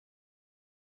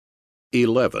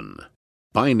11.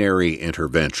 Binary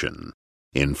intervention,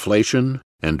 inflation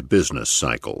and business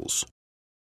cycles.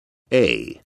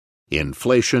 A.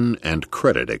 Inflation and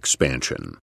credit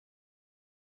expansion.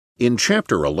 In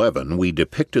Chapter 11, we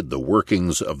depicted the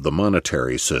workings of the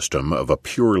monetary system of a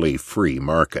purely free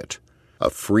market. A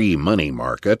free money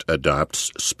market adopts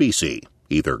specie,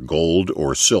 either gold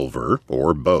or silver,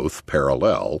 or both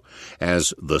parallel,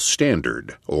 as the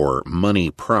standard, or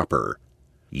money proper.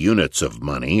 Units of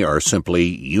money are simply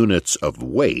units of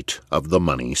weight of the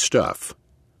money stuff.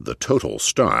 The total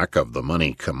stock of the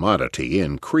money commodity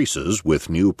increases with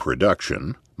new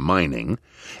production, mining,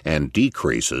 and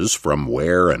decreases from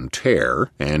wear and tear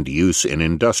and use in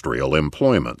industrial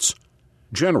employments.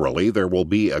 Generally, there will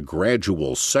be a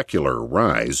gradual secular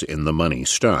rise in the money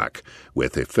stock,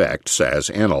 with effects as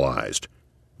analyzed.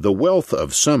 The wealth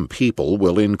of some people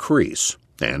will increase,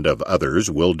 and of others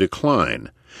will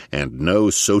decline, and no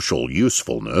social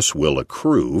usefulness will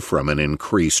accrue from an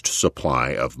increased supply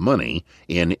of money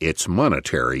in its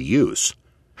monetary use.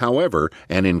 However,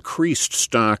 an increased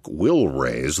stock will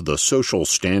raise the social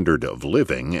standard of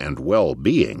living and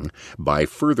well-being by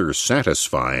further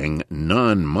satisfying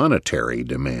non-monetary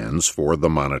demands for the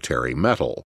monetary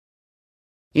metal.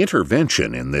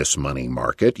 Intervention in this money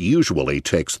market usually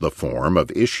takes the form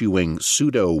of issuing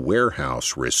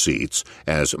pseudo-warehouse receipts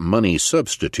as money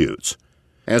substitutes.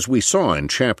 As we saw in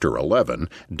Chapter 11,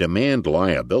 demand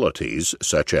liabilities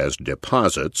such as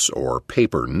deposits or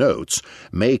paper notes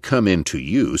may come into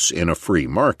use in a free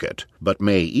market, but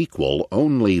may equal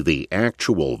only the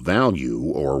actual value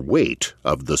or weight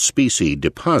of the specie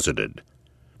deposited.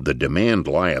 The demand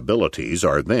liabilities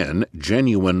are then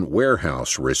genuine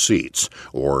warehouse receipts,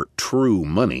 or true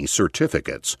money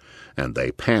certificates, and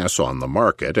they pass on the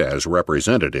market as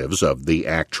representatives of the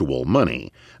actual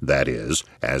money, that is,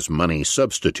 as money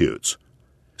substitutes.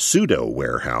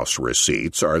 Pseudo-warehouse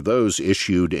receipts are those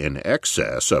issued in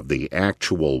excess of the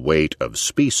actual weight of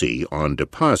specie on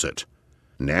deposit.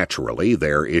 Naturally,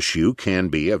 their issue can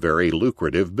be a very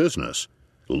lucrative business.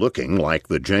 Looking like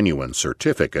the genuine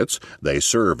certificates, they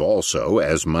serve also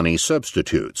as money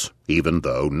substitutes, even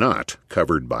though not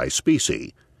covered by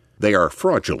specie. They are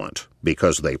fraudulent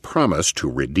because they promise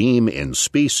to redeem in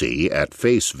specie at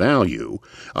face value,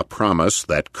 a promise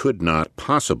that could not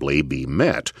possibly be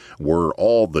met were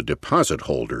all the deposit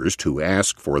holders to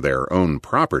ask for their own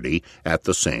property at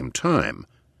the same time.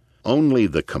 Only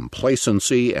the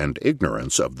complacency and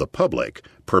ignorance of the public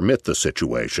permit the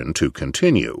situation to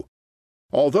continue.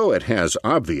 Although it has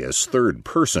obvious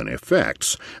third-person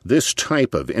effects, this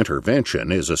type of intervention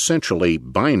is essentially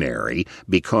binary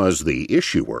because the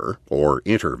issuer, or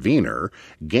intervener,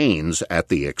 gains at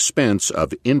the expense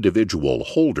of individual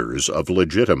holders of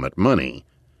legitimate money.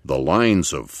 The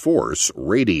lines of force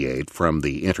radiate from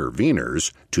the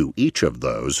interveners to each of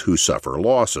those who suffer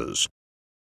losses.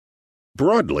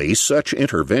 Broadly, such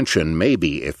intervention may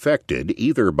be effected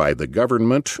either by the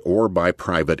government or by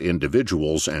private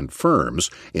individuals and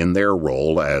firms in their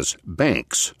role as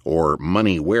banks or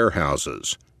money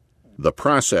warehouses. The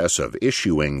process of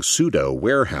issuing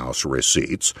pseudo-warehouse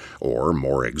receipts, or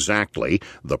more exactly,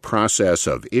 the process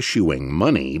of issuing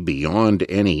money beyond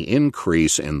any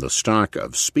increase in the stock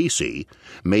of specie,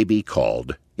 may be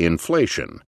called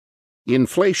inflation.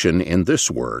 Inflation in this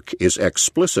work is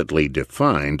explicitly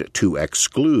defined to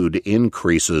exclude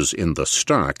increases in the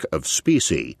stock of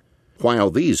specie.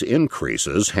 While these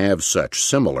increases have such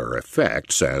similar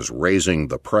effects as raising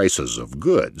the prices of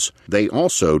goods, they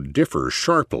also differ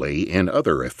sharply in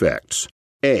other effects.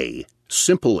 A.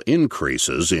 Simple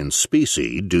increases in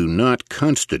specie do not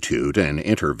constitute an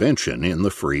intervention in the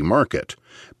free market,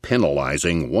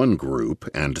 penalizing one group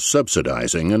and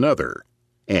subsidizing another.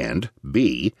 And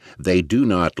B. They do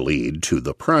not lead to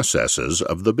the processes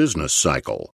of the business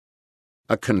cycle.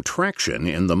 A contraction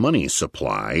in the money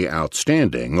supply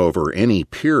outstanding over any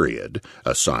period,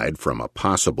 aside from a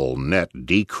possible net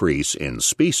decrease in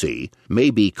specie, may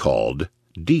be called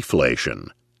deflation.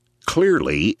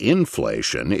 Clearly,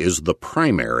 inflation is the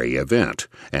primary event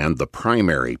and the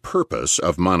primary purpose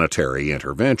of monetary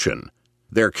intervention.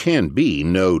 There can be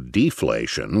no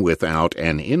deflation without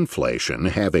an inflation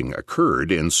having occurred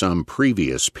in some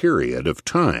previous period of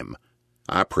time.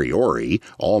 A priori,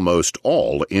 almost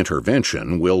all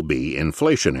intervention will be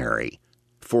inflationary.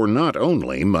 For not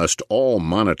only must all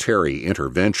monetary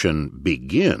intervention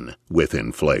begin with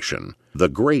inflation, the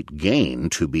great gain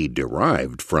to be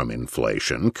derived from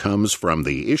inflation comes from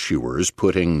the issuers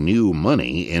putting new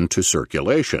money into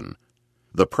circulation.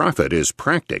 The profit is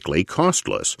practically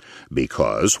costless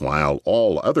because while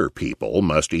all other people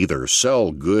must either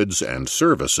sell goods and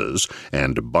services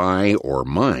and buy or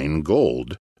mine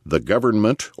gold, The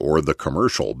government or the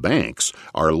commercial banks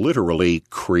are literally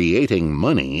creating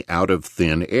money out of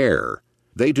thin air.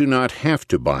 They do not have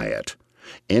to buy it.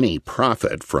 Any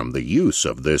profit from the use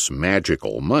of this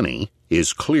magical money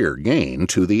is clear gain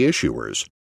to the issuers.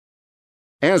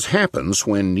 As happens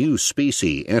when new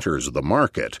specie enters the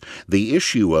market, the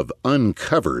issue of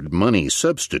uncovered money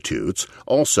substitutes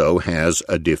also has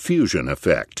a diffusion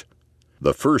effect.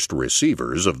 The first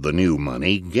receivers of the new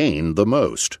money gain the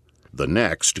most. The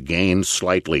next gain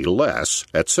slightly less,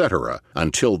 etc.,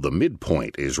 until the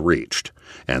midpoint is reached,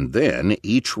 and then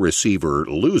each receiver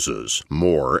loses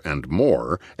more and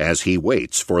more as he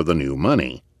waits for the new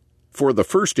money. For the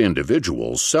first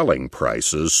individuals, selling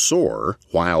prices soar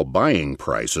while buying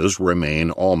prices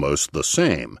remain almost the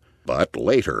same, but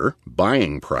later,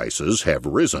 buying prices have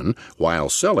risen while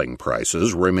selling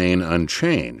prices remain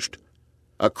unchanged.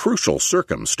 A crucial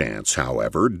circumstance,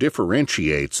 however,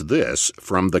 differentiates this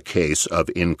from the case of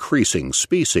increasing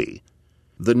specie.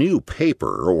 The new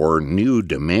paper or new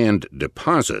demand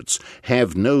deposits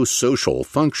have no social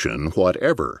function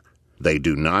whatever. They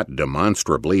do not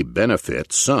demonstrably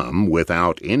benefit some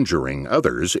without injuring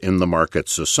others in the market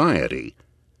society.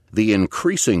 The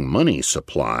increasing money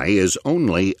supply is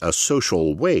only a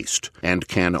social waste and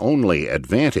can only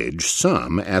advantage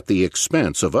some at the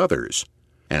expense of others,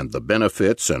 and the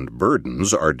benefits and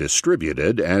burdens are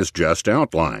distributed as just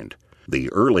outlined,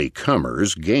 the early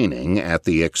comers gaining at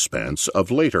the expense of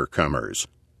later comers.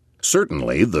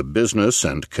 Certainly, the business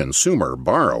and consumer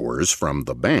borrowers from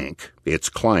the bank, its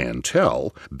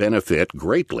clientele, benefit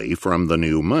greatly from the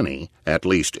new money, at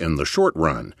least in the short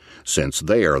run, since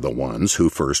they are the ones who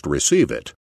first receive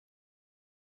it.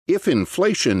 If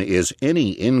inflation is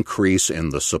any increase in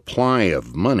the supply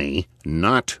of money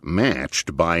not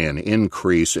matched by an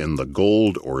increase in the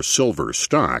gold or silver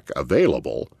stock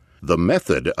available, the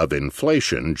method of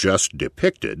inflation just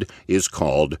depicted is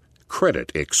called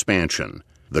credit expansion,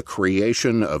 the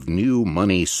creation of new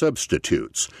money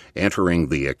substitutes entering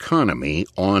the economy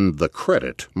on the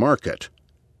credit market.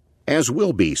 As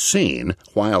will be seen,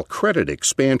 while credit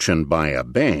expansion by a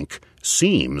bank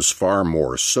seems far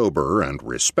more sober and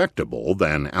respectable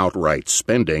than outright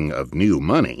spending of new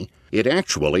money, it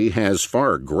actually has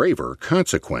far graver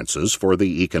consequences for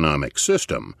the economic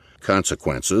system,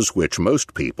 consequences which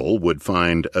most people would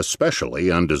find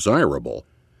especially undesirable.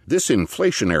 This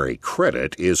inflationary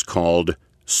credit is called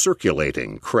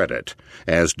circulating credit,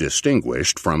 as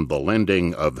distinguished from the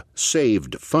lending of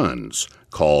saved funds,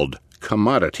 called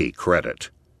commodity credit.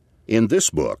 In this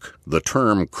book, the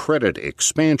term credit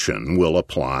expansion will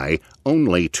apply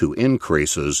only to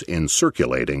increases in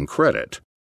circulating credit.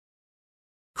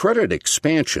 Credit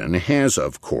expansion has,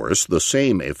 of course, the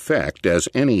same effect as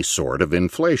any sort of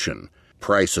inflation.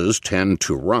 Prices tend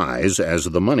to rise as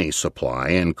the money supply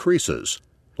increases.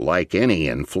 Like any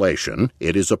inflation,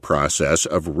 it is a process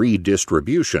of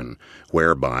redistribution,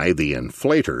 whereby the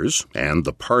inflators and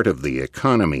the part of the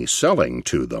economy selling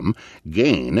to them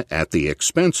gain at the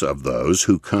expense of those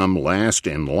who come last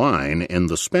in line in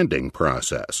the spending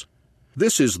process.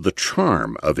 This is the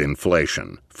charm of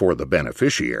inflation for the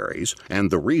beneficiaries and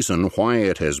the reason why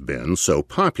it has been so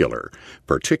popular,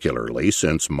 particularly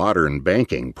since modern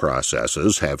banking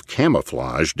processes have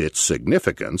camouflaged its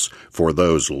significance for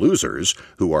those losers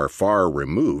who are far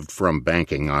removed from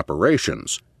banking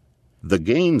operations. The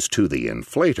gains to the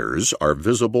inflators are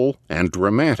visible and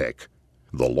dramatic,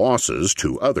 the losses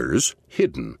to others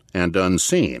hidden and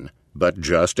unseen, but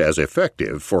just as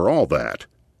effective for all that.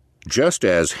 Just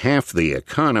as half the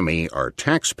economy are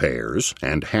taxpayers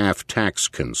and half tax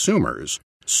consumers,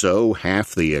 so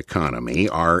half the economy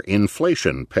are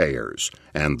inflation payers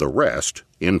and the rest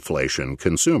inflation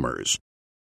consumers.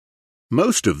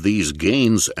 Most of these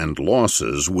gains and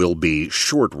losses will be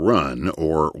short-run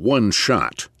or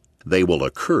one-shot. They will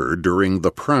occur during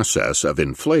the process of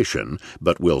inflation,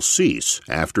 but will cease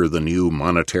after the new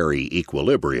monetary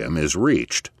equilibrium is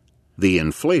reached. The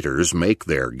inflators make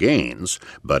their gains,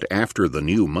 but after the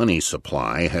new money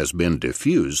supply has been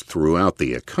diffused throughout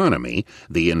the economy,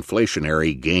 the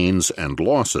inflationary gains and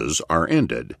losses are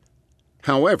ended.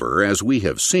 However, as we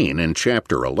have seen in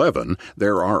Chapter 11,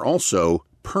 there are also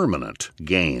permanent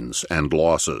gains and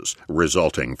losses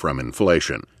resulting from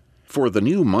inflation. For the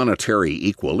new monetary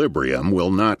equilibrium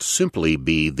will not simply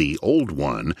be the old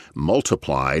one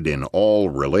multiplied in all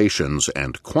relations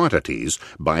and quantities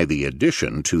by the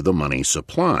addition to the money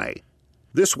supply.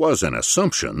 This was an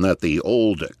assumption that the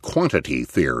old quantity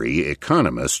theory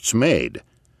economists made.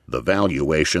 The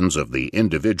valuations of the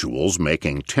individuals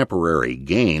making temporary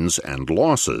gains and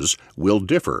losses will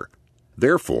differ.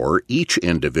 Therefore, each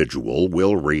individual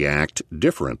will react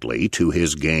differently to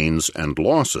his gains and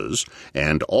losses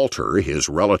and alter his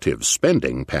relative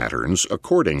spending patterns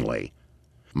accordingly.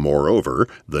 Moreover,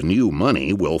 the new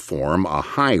money will form a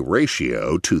high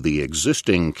ratio to the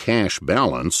existing cash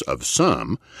balance of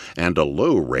some and a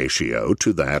low ratio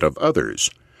to that of others,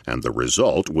 and the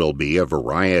result will be a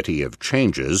variety of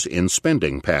changes in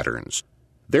spending patterns.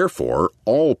 Therefore,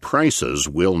 all prices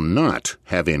will not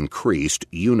have increased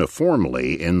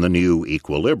uniformly in the new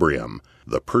equilibrium.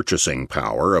 The purchasing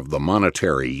power of the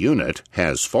monetary unit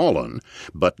has fallen,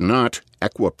 but not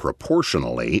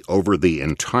equiproportionally over the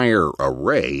entire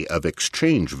array of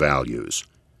exchange values.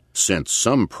 Since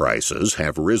some prices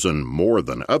have risen more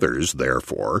than others,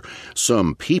 therefore,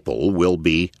 some people will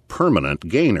be permanent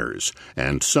gainers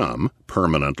and some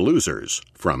permanent losers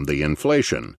from the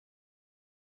inflation.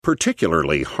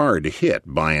 Particularly hard hit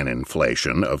by an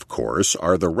inflation, of course,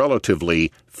 are the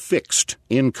relatively fixed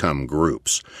income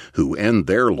groups, who end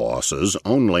their losses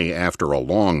only after a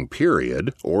long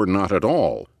period or not at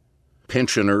all.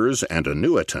 Pensioners and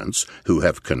annuitants who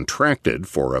have contracted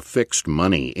for a fixed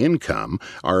money income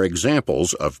are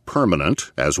examples of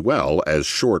permanent as well as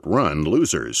short-run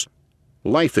losers.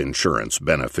 Life insurance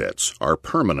benefits are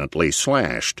permanently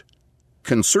slashed.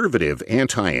 Conservative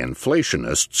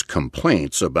anti-inflationists'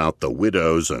 complaints about the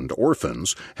widows and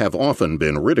orphans have often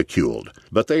been ridiculed,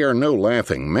 but they are no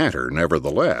laughing matter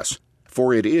nevertheless,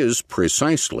 for it is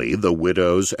precisely the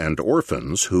widows and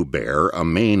orphans who bear a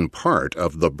main part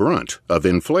of the brunt of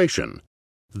inflation.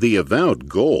 The avowed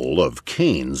goal of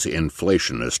Keynes'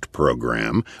 inflationist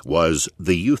program was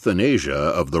the euthanasia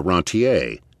of the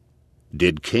rentier.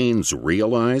 Did Keynes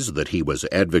realize that he was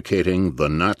advocating the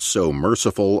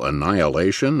not-so-merciful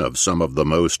annihilation of some of the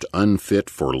most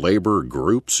unfit-for-labor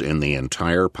groups in the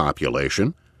entire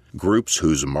population, groups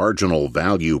whose marginal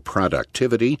value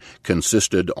productivity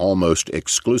consisted almost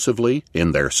exclusively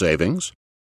in their savings?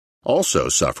 Also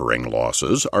suffering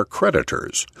losses are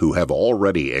creditors who have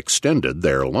already extended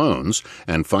their loans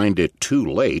and find it too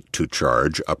late to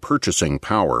charge a purchasing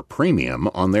power premium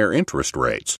on their interest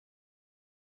rates.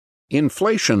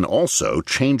 Inflation also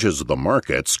changes the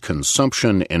market's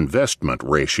consumption-investment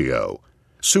ratio.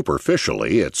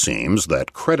 Superficially, it seems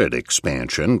that credit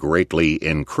expansion greatly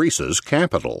increases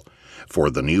capital, for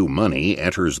the new money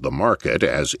enters the market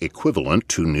as equivalent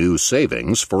to new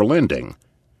savings for lending.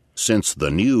 Since the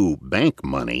new bank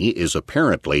money is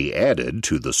apparently added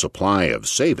to the supply of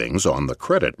savings on the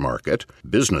credit market,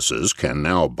 businesses can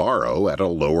now borrow at a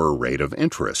lower rate of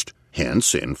interest.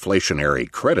 Hence, inflationary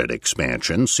credit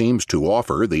expansion seems to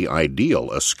offer the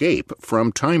ideal escape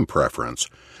from time preference,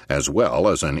 as well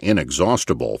as an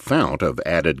inexhaustible fount of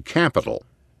added capital.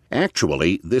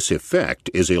 Actually, this effect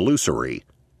is illusory.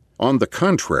 On the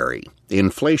contrary,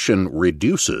 inflation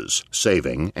reduces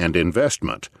saving and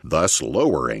investment, thus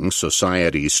lowering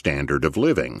society's standard of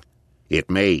living.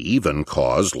 It may even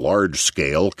cause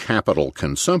large-scale capital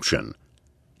consumption.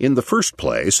 In the first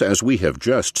place, as we have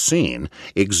just seen,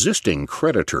 existing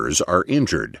creditors are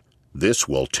injured. This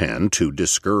will tend to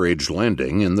discourage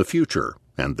lending in the future,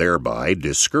 and thereby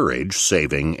discourage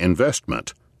saving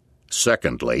investment.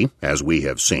 Secondly, as we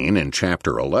have seen in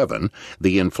Chapter 11,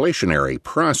 the inflationary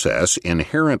process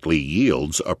inherently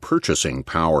yields a purchasing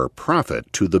power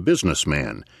profit to the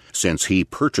businessman, since he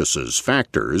purchases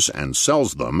factors and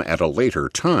sells them at a later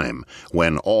time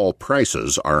when all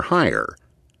prices are higher.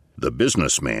 The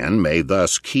businessman may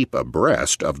thus keep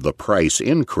abreast of the price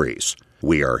increase.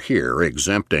 We are here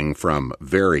exempting from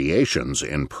variations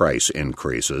in price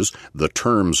increases the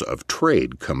terms of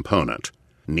trade component,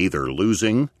 neither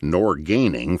losing nor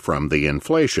gaining from the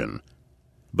inflation.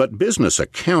 But business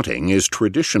accounting is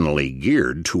traditionally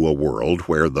geared to a world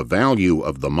where the value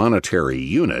of the monetary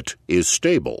unit is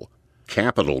stable.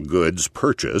 Capital goods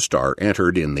purchased are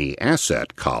entered in the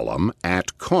asset column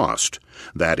at cost,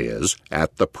 that is,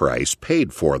 at the price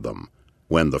paid for them.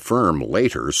 When the firm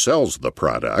later sells the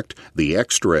product, the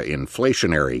extra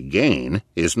inflationary gain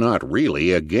is not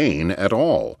really a gain at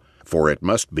all, for it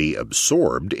must be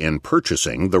absorbed in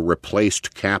purchasing the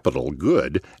replaced capital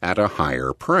good at a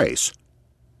higher price.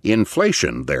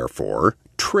 Inflation, therefore,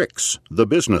 tricks the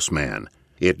businessman.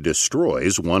 It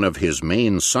destroys one of his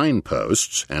main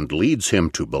signposts and leads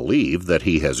him to believe that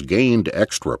he has gained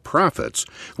extra profits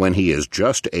when he is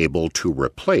just able to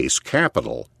replace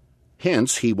capital.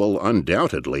 Hence, he will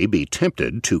undoubtedly be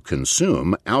tempted to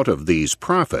consume out of these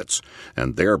profits,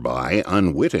 and thereby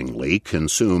unwittingly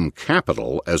consume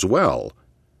capital as well.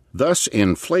 Thus,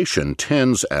 inflation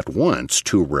tends at once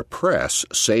to repress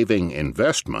saving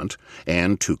investment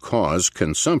and to cause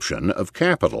consumption of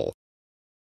capital.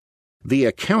 The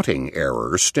accounting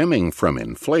error stemming from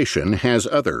inflation has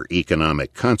other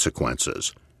economic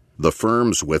consequences. The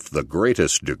firms with the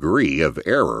greatest degree of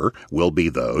error will be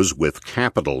those with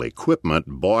capital equipment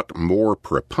bought more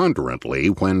preponderantly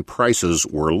when prices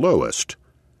were lowest.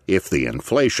 If the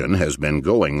inflation has been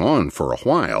going on for a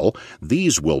while,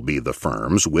 these will be the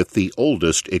firms with the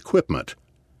oldest equipment.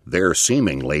 Their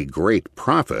seemingly great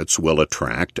profits will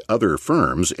attract other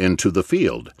firms into the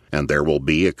field, and there will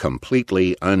be a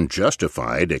completely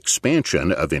unjustified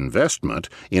expansion of investment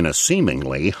in a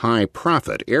seemingly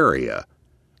high-profit area.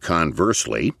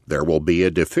 Conversely, there will be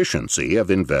a deficiency of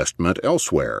investment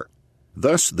elsewhere.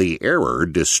 Thus, the error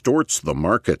distorts the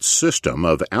market system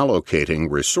of allocating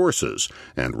resources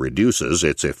and reduces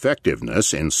its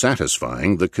effectiveness in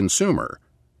satisfying the consumer.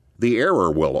 The error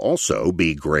will also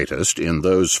be greatest in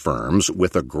those firms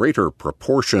with a greater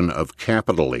proportion of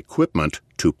capital equipment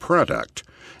to product,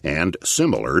 and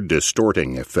similar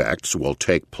distorting effects will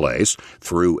take place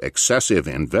through excessive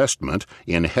investment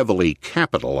in heavily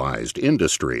capitalized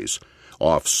industries,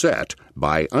 offset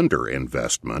by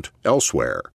underinvestment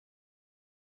elsewhere.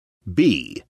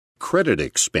 B. Credit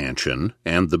expansion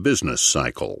and the business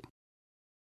cycle.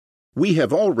 We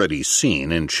have already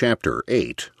seen in Chapter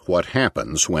 8 what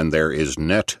happens when there is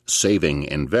net saving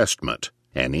investment,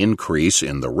 an increase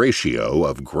in the ratio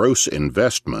of gross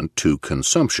investment to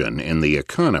consumption in the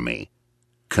economy.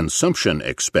 Consumption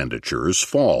expenditures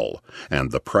fall,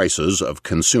 and the prices of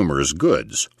consumers'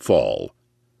 goods fall.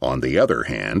 On the other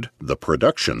hand, the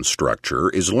production structure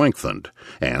is lengthened,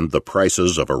 and the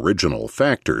prices of original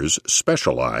factors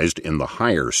specialized in the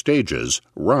higher stages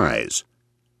rise.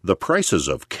 The prices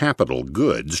of capital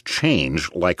goods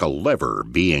change like a lever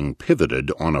being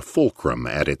pivoted on a fulcrum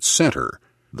at its center.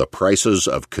 The prices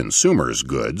of consumers'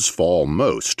 goods fall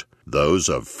most, those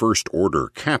of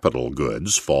first-order capital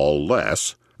goods fall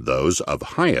less, those of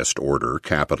highest-order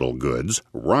capital goods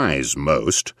rise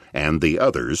most, and the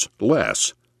others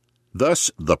less.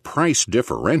 Thus, the price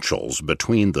differentials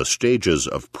between the stages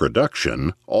of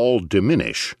production all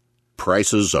diminish.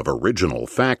 Prices of original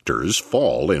factors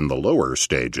fall in the lower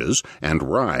stages and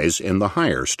rise in the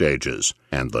higher stages,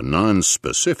 and the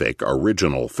non-specific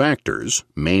original factors,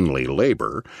 mainly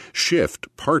labor, shift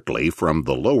partly from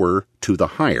the lower to the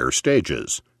higher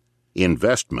stages.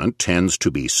 Investment tends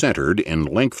to be centered in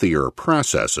lengthier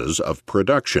processes of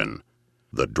production.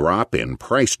 The drop in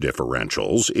price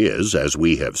differentials is, as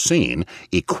we have seen,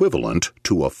 equivalent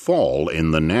to a fall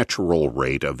in the natural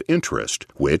rate of interest,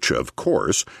 which, of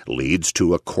course, leads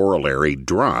to a corollary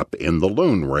drop in the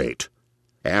loan rate.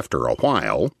 After a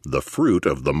while, the fruit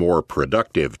of the more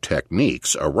productive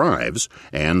techniques arrives,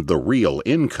 and the real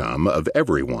income of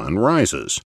everyone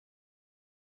rises.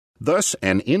 Thus,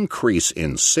 an increase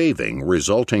in saving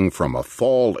resulting from a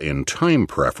fall in time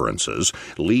preferences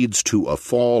leads to a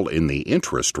fall in the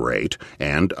interest rate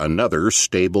and another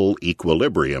stable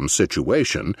equilibrium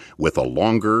situation with a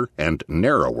longer and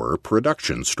narrower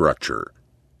production structure.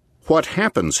 What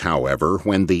happens, however,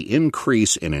 when the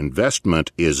increase in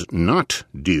investment is not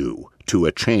due to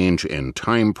a change in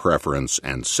time preference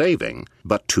and saving,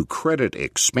 but to credit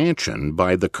expansion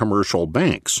by the commercial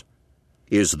banks?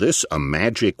 Is this a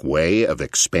magic way of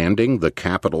expanding the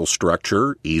capital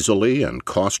structure easily and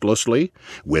costlessly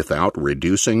without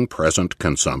reducing present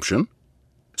consumption?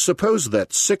 Suppose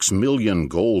that 6 million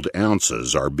gold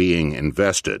ounces are being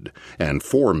invested and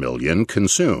 4 million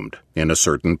consumed in a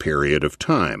certain period of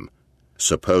time.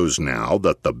 Suppose now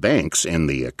that the banks in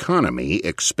the economy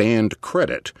expand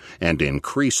credit and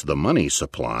increase the money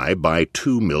supply by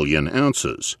 2 million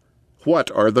ounces. What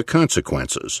are the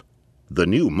consequences? The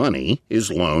new money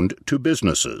is loaned to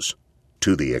businesses.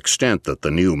 To the extent that the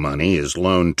new money is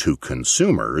loaned to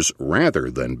consumers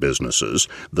rather than businesses,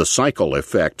 the cycle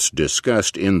effects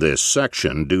discussed in this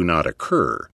section do not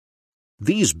occur.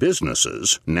 These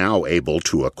businesses, now able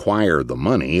to acquire the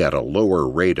money at a lower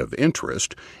rate of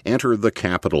interest, enter the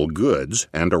capital goods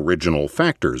and original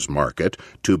factors market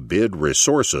to bid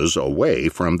resources away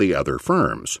from the other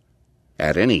firms.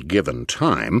 At any given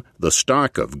time, the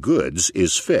stock of goods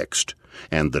is fixed,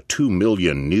 and the 2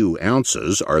 million new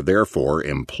ounces are therefore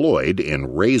employed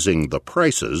in raising the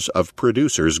prices of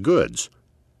producers' goods.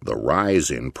 The rise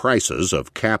in prices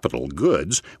of capital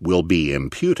goods will be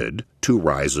imputed to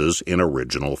rises in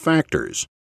original factors.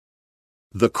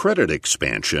 The credit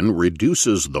expansion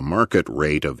reduces the market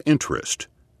rate of interest.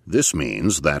 This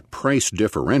means that price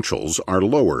differentials are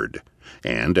lowered,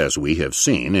 and as we have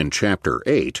seen in Chapter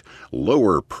 8,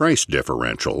 lower price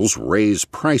differentials raise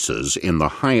prices in the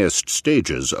highest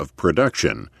stages of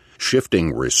production,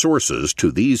 shifting resources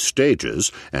to these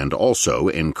stages and also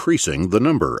increasing the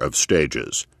number of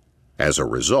stages. As a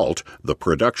result, the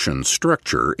production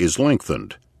structure is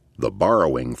lengthened. The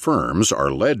borrowing firms are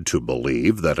led to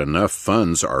believe that enough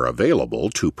funds are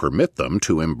available to permit them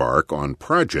to embark on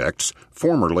projects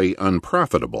formerly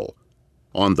unprofitable.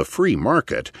 On the free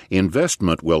market,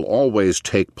 investment will always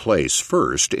take place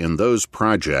first in those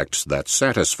projects that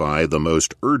satisfy the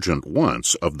most urgent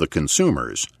wants of the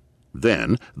consumers.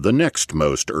 Then, the next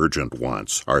most urgent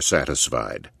wants are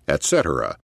satisfied,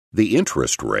 etc. The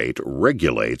interest rate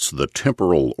regulates the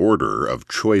temporal order of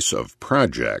choice of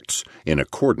projects in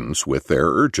accordance with their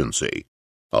urgency.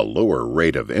 A lower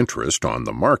rate of interest on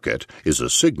the market is a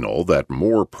signal that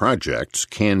more projects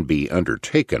can be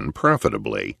undertaken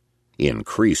profitably.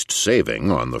 Increased saving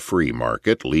on the free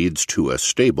market leads to a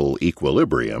stable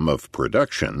equilibrium of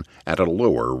production at a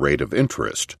lower rate of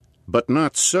interest. But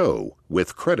not so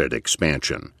with credit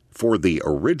expansion, for the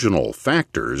original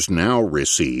factors now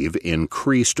receive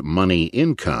increased money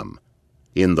income.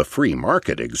 In the free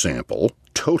market example,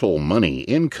 total money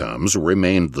incomes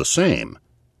remained the same.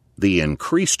 The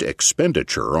increased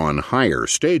expenditure on higher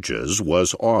stages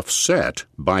was offset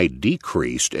by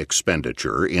decreased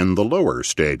expenditure in the lower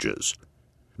stages.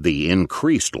 The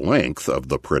increased length of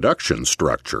the production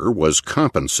structure was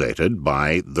compensated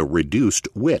by the reduced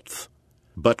width.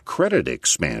 But credit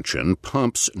expansion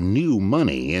pumps new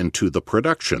money into the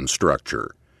production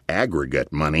structure.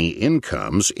 Aggregate money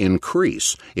incomes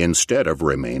increase instead of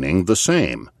remaining the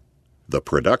same. The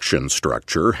production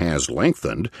structure has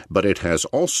lengthened, but it has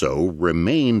also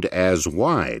remained as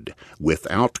wide,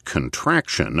 without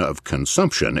contraction of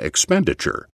consumption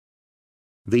expenditure.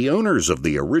 The owners of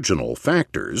the original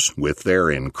factors, with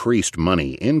their increased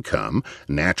money income,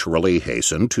 naturally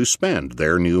hasten to spend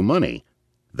their new money.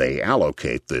 They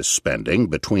allocate this spending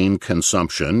between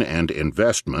consumption and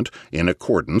investment in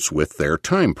accordance with their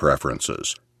time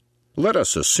preferences. Let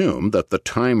us assume that the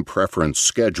time preference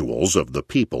schedules of the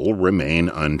people remain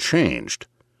unchanged.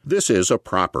 This is a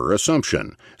proper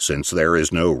assumption, since there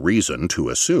is no reason to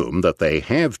assume that they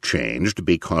have changed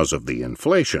because of the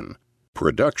inflation.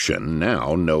 Production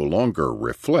now no longer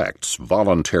reflects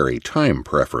voluntary time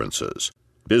preferences.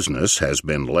 Business has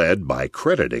been led by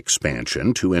credit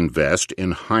expansion to invest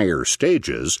in higher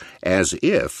stages as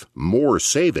if more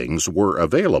savings were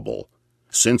available.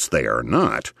 Since they are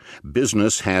not,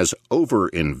 business has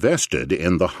overinvested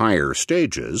in the higher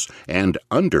stages and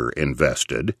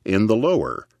underinvested in the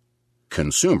lower.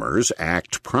 Consumers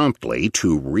act promptly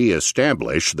to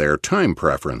reestablish their time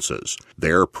preferences,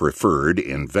 their preferred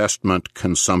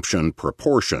investment-consumption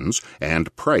proportions,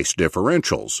 and price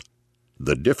differentials.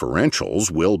 The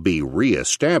differentials will be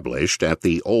reestablished at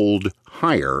the old,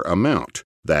 higher amount.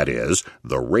 That is,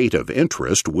 the rate of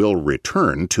interest will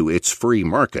return to its free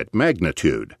market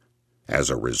magnitude.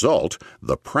 As a result,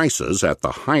 the prices at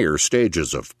the higher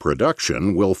stages of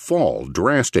production will fall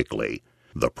drastically.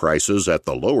 The prices at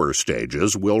the lower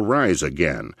stages will rise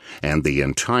again, and the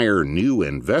entire new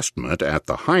investment at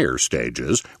the higher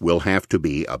stages will have to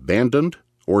be abandoned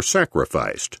or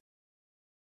sacrificed.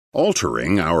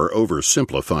 Altering our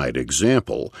oversimplified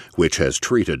example, which has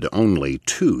treated only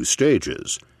 2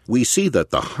 stages, we see that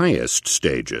the highest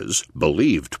stages,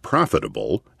 believed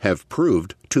profitable, have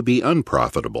proved to be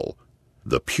unprofitable.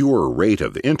 The pure rate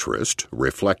of interest,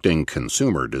 reflecting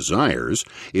consumer desires,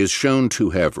 is shown to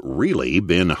have really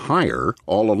been higher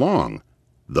all along.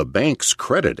 The bank's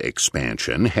credit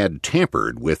expansion had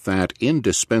tampered with that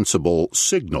indispensable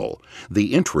signal,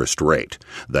 the interest rate,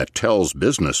 that tells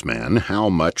businessmen how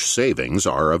much savings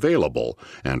are available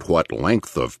and what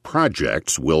length of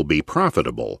projects will be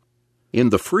profitable. In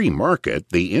the free market,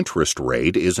 the interest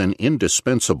rate is an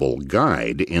indispensable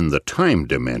guide in the time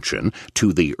dimension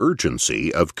to the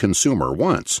urgency of consumer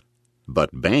wants.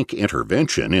 But bank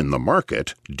intervention in the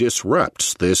market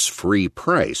disrupts this free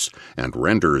price and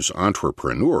renders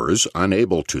entrepreneurs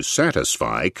unable to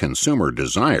satisfy consumer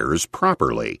desires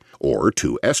properly or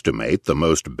to estimate the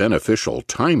most beneficial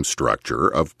time structure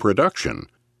of production.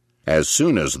 As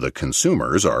soon as the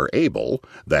consumers are able,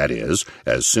 that is,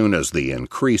 as soon as the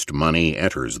increased money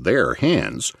enters their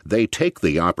hands, they take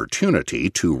the opportunity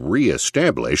to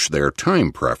reestablish their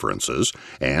time preferences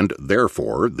and,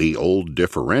 therefore, the old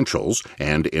differentials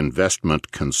and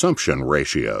investment-consumption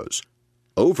ratios.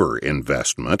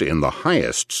 Overinvestment in the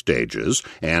highest stages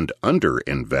and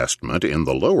underinvestment in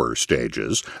the lower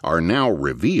stages are now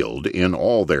revealed in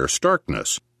all their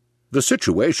starkness. The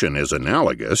situation is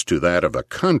analogous to that of a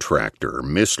contractor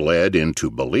misled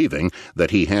into believing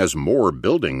that he has more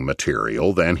building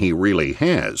material than he really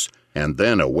has. and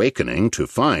then awakening to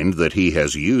find that he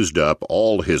has used up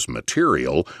all his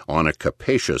material on a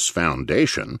capacious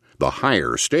foundation, the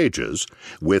higher stages,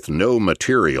 with no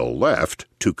material left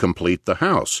to complete the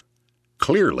house.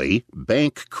 Clearly,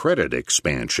 bank credit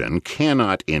expansion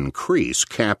cannot increase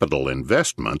capital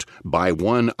investment by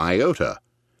 1 iota.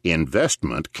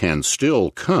 Investment can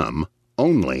still come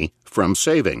only from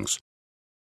savings.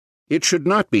 It should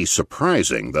not be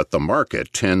surprising that the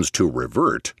market tends to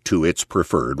revert to its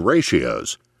preferred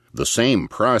ratios. The same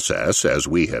process, as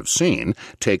we have seen,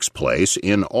 takes place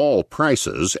in all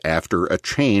prices after a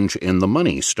change in the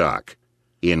money stock.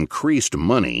 Increased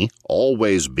money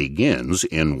always begins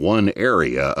in one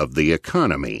area of the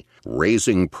economy,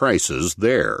 raising prices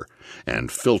there,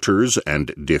 and filters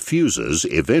and diffuses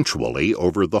eventually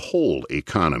over the whole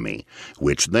economy,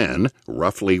 which then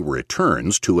roughly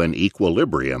returns to an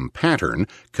equilibrium pattern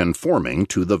conforming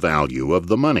to the value of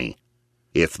the money.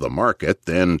 If the market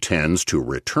then tends to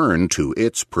return to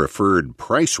its preferred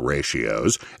price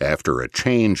ratios after a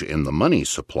change in the money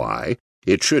supply,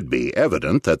 it should be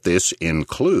evident that this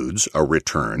includes a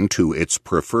return to its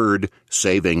preferred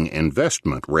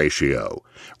saving-investment ratio,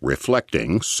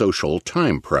 reflecting social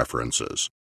time preferences.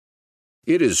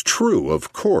 It is true,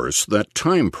 of course, that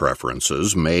time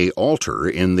preferences may alter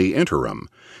in the interim,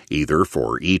 either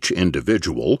for each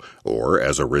individual or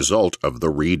as a result of the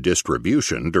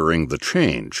redistribution during the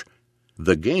change.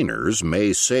 The gainers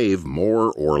may save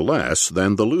more or less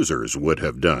than the losers would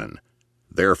have done.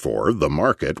 Therefore, the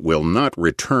market will not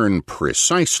return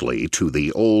precisely to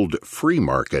the old free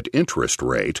market interest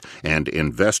rate and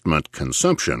investment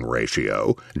consumption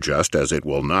ratio, just as it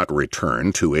will not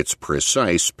return to its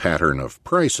precise pattern of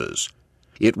prices.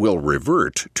 It will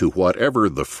revert to whatever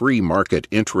the free market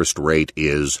interest rate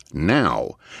is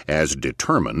now, as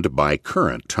determined by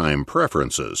current time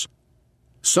preferences.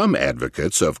 Some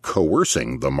advocates of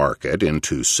coercing the market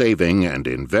into saving and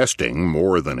investing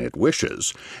more than it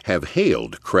wishes have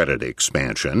hailed credit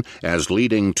expansion as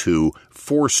leading to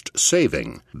forced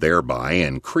saving, thereby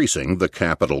increasing the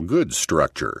capital goods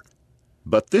structure.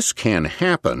 But this can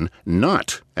happen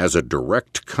not as a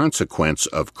direct consequence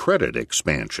of credit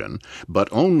expansion, but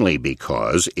only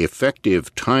because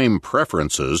effective time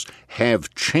preferences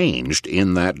have changed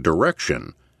in that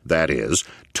direction. That is,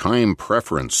 time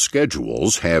preference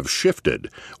schedules have shifted,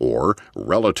 or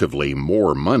relatively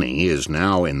more money is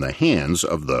now in the hands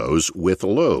of those with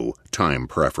low time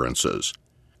preferences.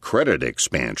 Credit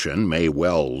expansion may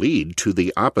well lead to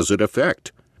the opposite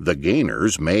effect. The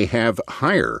gainers may have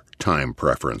higher time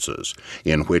preferences,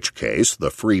 in which case the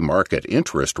free market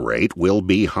interest rate will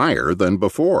be higher than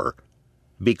before.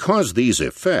 Because these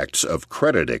effects of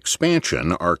credit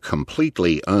expansion are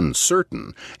completely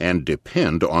uncertain and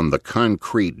depend on the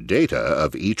concrete data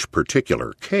of each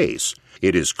particular case,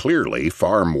 it is clearly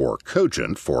far more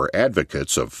cogent for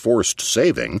advocates of forced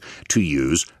saving to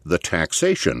use the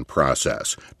taxation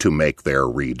process to make their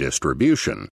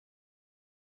redistribution.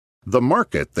 The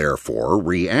market, therefore,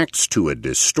 reacts to a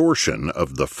distortion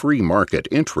of the free market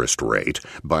interest rate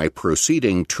by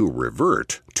proceeding to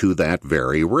revert to that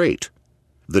very rate.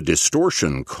 The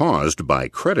distortion caused by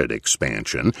credit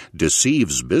expansion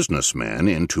deceives businessmen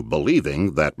into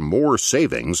believing that more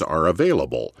savings are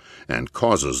available and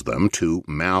causes them to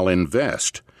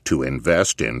malinvest, to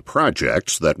invest in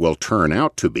projects that will turn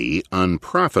out to be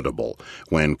unprofitable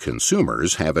when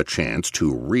consumers have a chance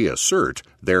to reassert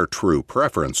their true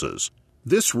preferences.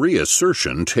 This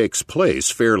reassertion takes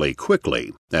place fairly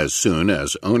quickly, as soon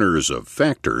as owners of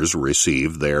factors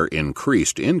receive their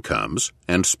increased incomes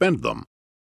and spend them.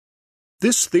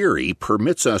 This theory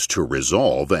permits us to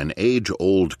resolve an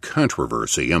age-old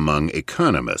controversy among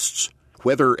economists,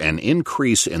 whether an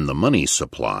increase in the money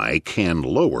supply can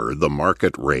lower the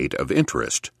market rate of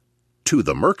interest. To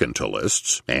the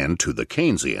mercantilists and to the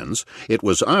Keynesians, it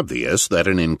was obvious that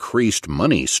an increased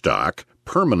money stock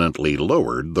permanently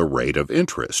lowered the rate of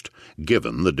interest,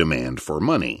 given the demand for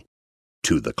money.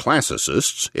 To the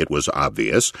classicists, it was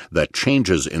obvious that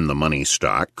changes in the money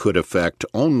stock could affect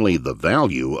only the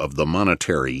value of the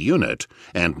monetary unit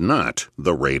and not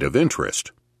the rate of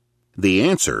interest. The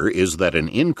answer is that an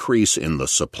increase in the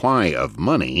supply of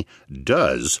money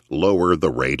does lower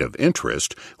the rate of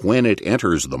interest when it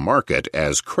enters the market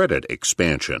as credit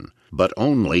expansion, but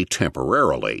only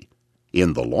temporarily.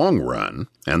 In the long run,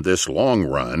 and this long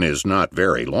run is not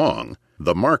very long,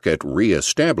 the market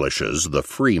reestablishes the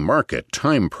free market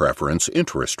time preference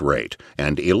interest rate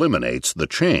and eliminates the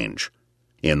change.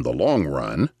 In the long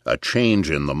run, a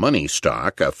change in the money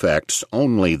stock affects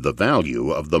only the value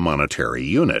of the monetary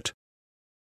unit.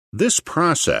 This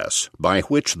process, by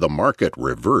which the market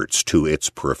reverts to its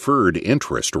preferred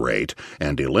interest rate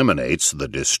and eliminates the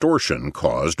distortion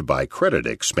caused by credit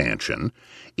expansion,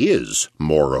 is,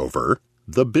 moreover,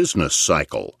 the business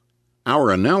cycle.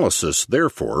 Our analysis,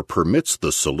 therefore, permits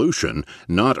the solution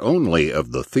not only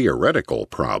of the theoretical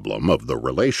problem of the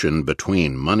relation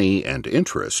between money and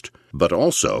interest, but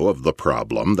also of the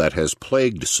problem that has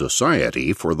plagued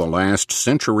society for the last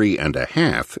century and a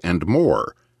half and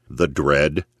more, the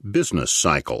dread business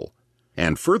cycle.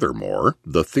 And furthermore,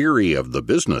 the theory of the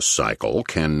business cycle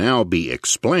can now be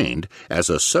explained as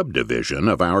a subdivision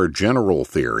of our general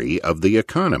theory of the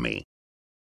economy.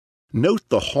 Note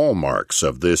the hallmarks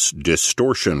of this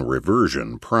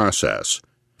distortion-reversion process.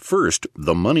 First,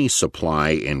 the money supply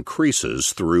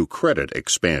increases through credit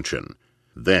expansion.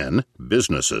 Then,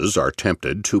 businesses are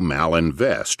tempted to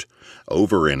malinvest,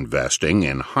 overinvesting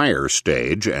in higher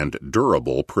stage and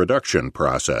durable production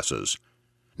processes.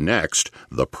 Next,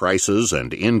 the prices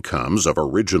and incomes of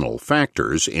original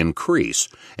factors increase,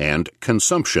 and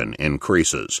consumption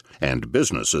increases, and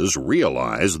businesses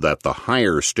realize that the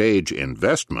higher stage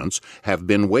investments have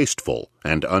been wasteful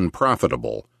and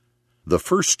unprofitable. The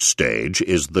first stage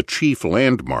is the chief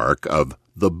landmark of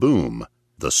the boom.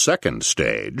 The second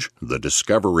stage, the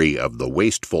discovery of the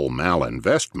wasteful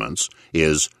malinvestments,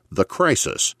 is the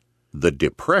crisis. The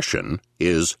depression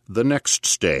is the next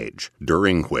stage,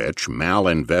 during which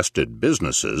malinvested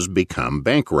businesses become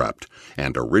bankrupt,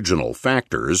 and original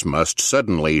factors must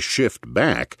suddenly shift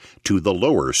back to the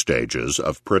lower stages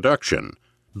of production.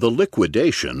 The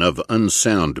liquidation of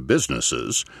unsound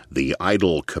businesses, the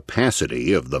idle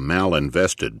capacity of the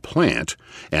malinvested plant,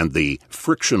 and the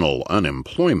frictional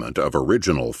unemployment of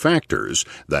original factors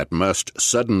that must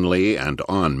suddenly and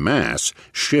en masse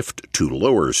shift to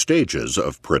lower stages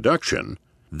of production,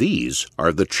 these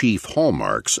are the chief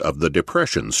hallmarks of the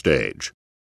depression stage.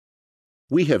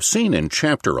 We have seen in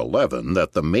Chapter 11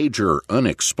 that the major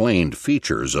unexplained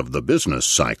features of the business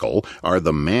cycle are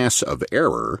the mass of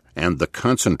error and the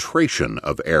concentration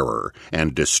of error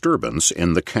and disturbance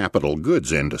in the capital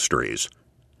goods industries.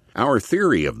 Our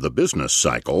theory of the business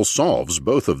cycle solves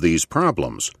both of these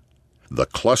problems. The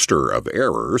cluster of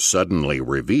error suddenly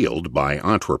revealed by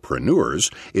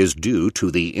entrepreneurs is due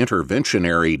to the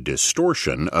interventionary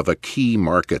distortion of a key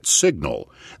market signal,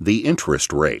 the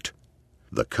interest rate.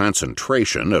 The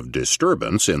concentration of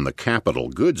disturbance in the capital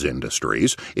goods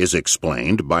industries is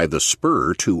explained by the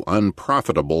spur to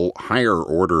unprofitable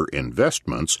higher-order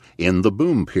investments in the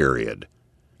boom period.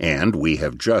 And we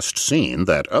have just seen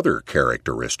that other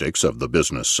characteristics of the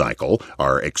business cycle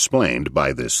are explained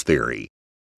by this theory.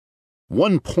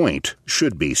 One point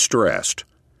should be stressed.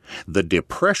 The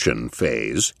depression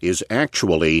phase is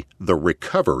actually the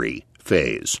recovery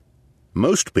phase.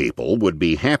 Most people would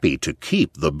be happy to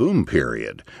keep the boom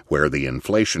period, where the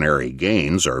inflationary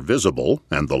gains are visible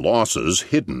and the losses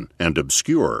hidden and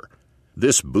obscure.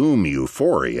 This boom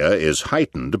euphoria is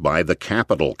heightened by the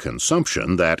capital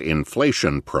consumption that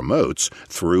inflation promotes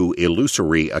through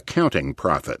illusory accounting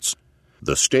profits.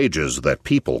 The stages that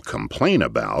people complain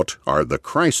about are the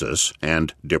crisis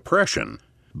and depression,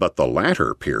 but the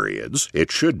latter periods,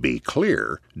 it should be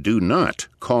clear, do not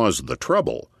cause the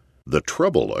trouble. The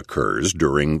trouble occurs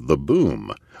during the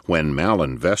boom, when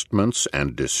malinvestments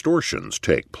and distortions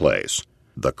take place.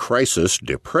 The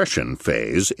crisis-depression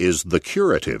phase is the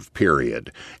curative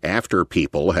period, after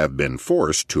people have been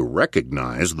forced to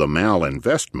recognize the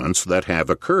malinvestments that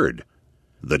have occurred.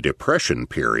 The depression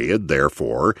period,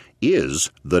 therefore,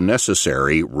 is the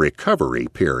necessary recovery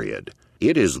period.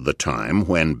 It is the time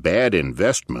when bad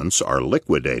investments are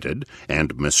liquidated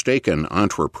and mistaken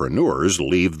entrepreneurs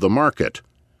leave the market.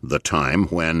 The time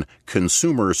when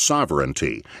consumer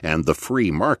sovereignty and the free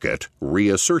market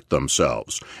reassert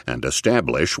themselves and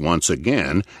establish once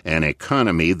again an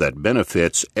economy that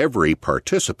benefits every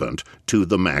participant to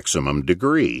the maximum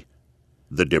degree.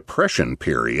 The depression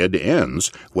period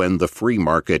ends when the free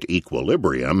market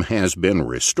equilibrium has been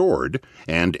restored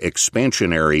and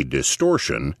expansionary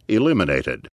distortion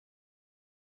eliminated.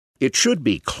 It should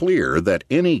be clear that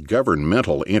any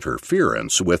governmental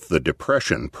interference with the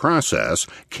depression process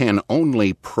can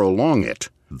only prolong it,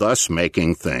 thus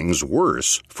making things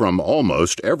worse from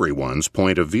almost everyone's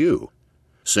point of view.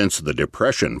 Since the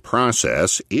depression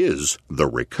process is the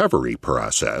recovery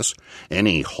process,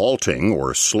 any halting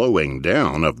or slowing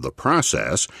down of the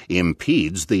process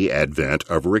impedes the advent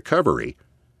of recovery.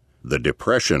 The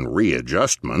depression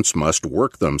readjustments must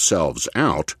work themselves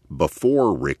out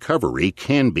before recovery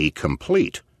can be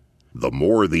complete. The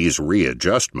more these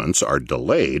readjustments are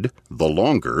delayed, the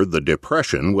longer the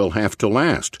depression will have to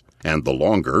last, and the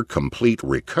longer complete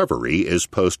recovery is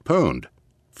postponed.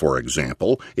 For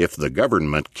example, if the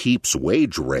government keeps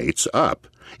wage rates up,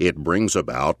 it brings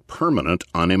about permanent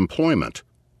unemployment.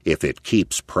 If it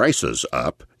keeps prices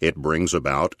up, it brings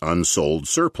about unsold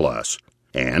surplus.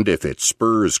 And if it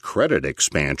spurs credit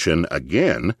expansion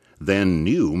again, then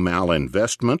new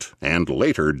malinvestment and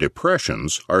later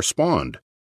depressions are spawned.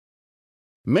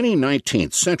 Many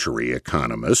 19th century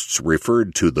economists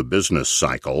referred to the business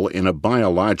cycle in a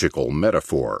biological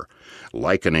metaphor,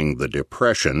 likening the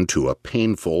depression to a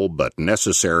painful but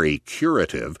necessary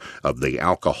curative of the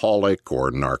alcoholic or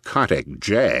narcotic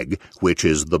jag, which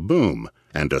is the boom,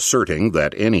 and asserting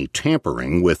that any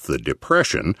tampering with the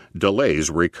depression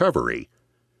delays recovery.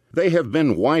 They have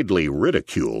been widely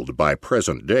ridiculed by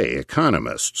present-day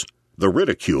economists. The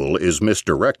ridicule is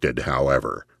misdirected,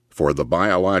 however, for the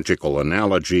biological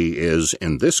analogy is,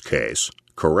 in this case,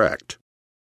 correct.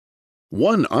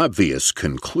 One obvious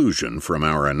conclusion from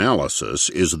our analysis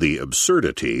is the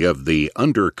absurdity of the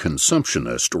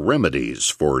underconsumptionist remedies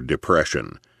for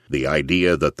depression, the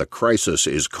idea that the crisis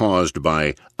is caused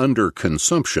by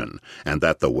underconsumption and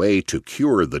that the way to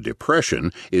cure the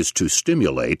depression is to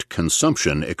stimulate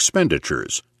consumption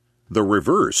expenditures. The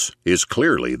reverse is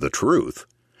clearly the truth.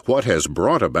 What has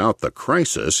brought about the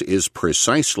crisis is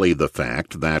precisely the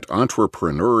fact that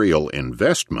entrepreneurial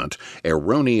investment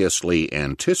erroneously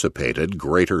anticipated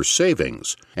greater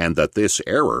savings, and that this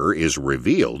error is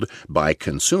revealed by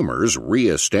consumers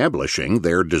re-establishing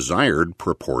their desired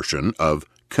proportion of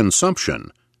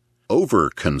consumption.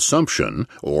 Overconsumption,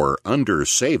 or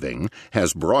undersaving,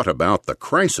 has brought about the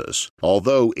crisis,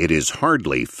 although it is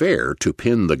hardly fair to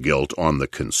pin the guilt on the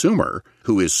consumer,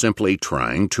 who is simply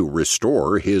trying to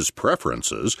restore his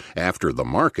preferences after the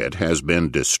market has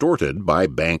been distorted by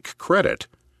bank credit.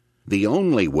 The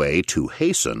only way to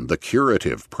hasten the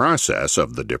curative process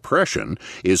of the depression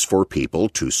is for people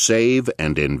to save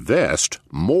and invest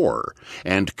more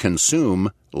and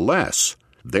consume less,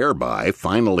 thereby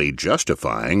finally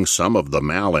justifying some of the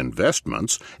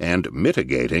malinvestments and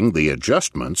mitigating the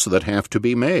adjustments that have to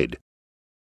be made.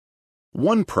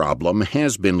 One problem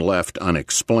has been left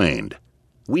unexplained.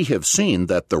 We have seen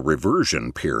that the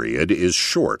reversion period is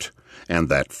short, and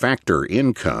that factor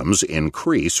incomes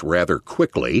increase rather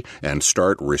quickly and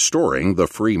start restoring the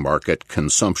free market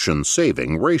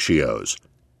consumption-saving ratios.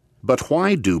 But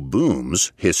why do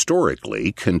booms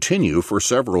historically continue for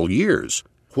several years?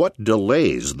 What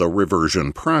delays the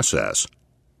reversion process?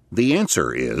 The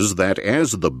answer is that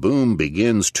as the boom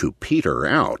begins to peter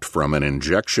out from an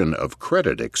injection of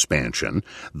credit expansion,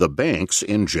 the banks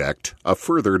inject a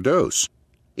further dose.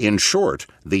 In short,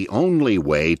 the only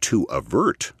way to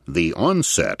avert the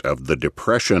onset of the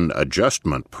depression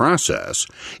adjustment process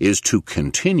is to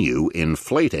continue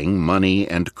inflating money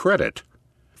and credit.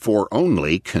 For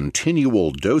only continual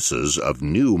doses of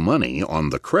new money on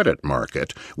the credit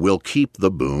market will keep the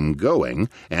boom going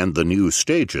and the new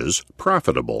stages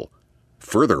profitable.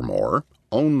 Furthermore,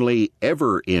 only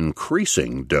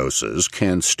ever-increasing doses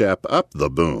can step up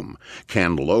the boom,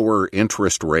 can lower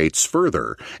interest rates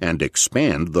further, and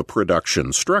expand the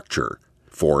production structure.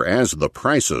 For as the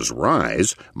prices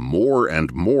rise, more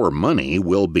and more money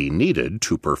will be needed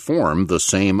to perform the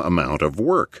same amount of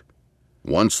work.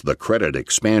 Once the credit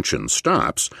expansion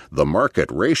stops, the market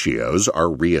ratios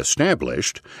are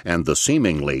reestablished, and the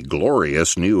seemingly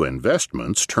glorious new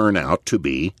investments turn out to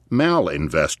be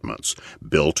malinvestments,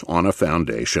 built on a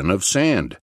foundation of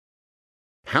sand.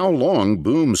 How long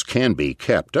booms can be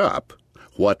kept up,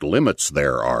 what limits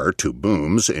there are to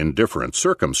booms in different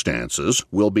circumstances,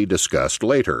 will be discussed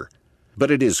later. But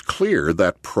it is clear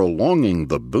that prolonging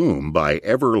the boom by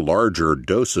ever larger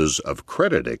doses of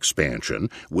credit expansion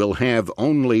will have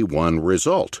only one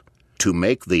result: to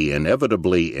make the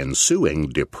inevitably ensuing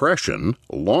depression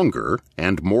longer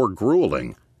and more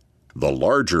grueling. The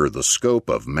larger the scope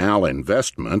of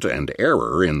malinvestment and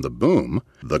error in the boom,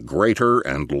 the greater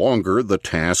and longer the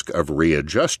task of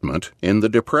readjustment in the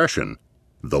depression.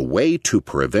 The way to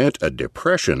prevent a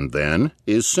depression, then,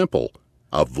 is simple.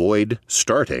 Avoid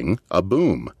starting a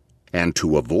boom. And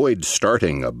to avoid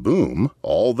starting a boom,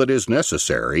 all that is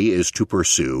necessary is to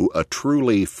pursue a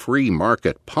truly free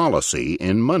market policy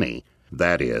in money.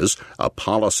 That is, a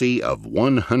policy of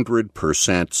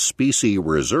 100% specie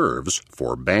reserves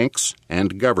for banks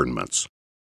and governments.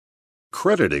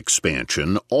 Credit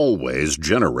expansion always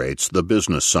generates the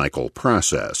business cycle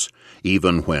process,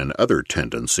 even when other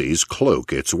tendencies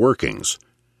cloak its workings.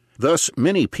 Thus,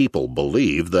 many people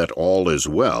believe that all is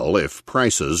well if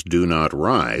prices do not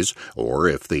rise or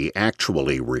if the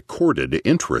actually recorded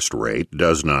interest rate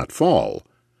does not fall.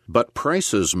 But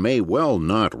prices may well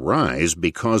not rise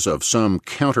because of some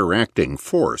counteracting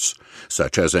force,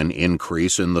 such as an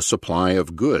increase in the supply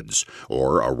of goods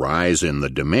or a rise in the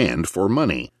demand for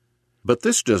money. But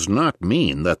this does not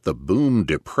mean that the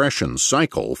boom-depression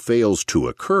cycle fails to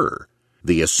occur.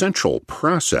 The essential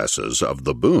processes of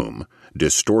the boom,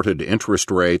 distorted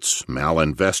interest rates,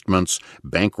 malinvestments,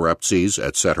 bankruptcies,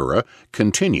 etc.,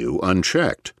 continue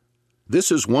unchecked. This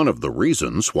is one of the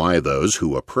reasons why those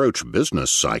who approach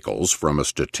business cycles from a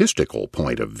statistical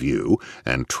point of view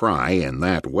and try in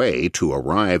that way to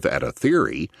arrive at a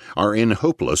theory are in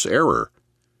hopeless error.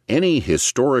 Any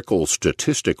historical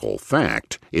statistical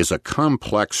fact is a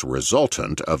complex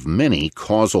resultant of many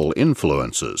causal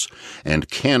influences and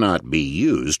cannot be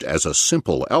used as a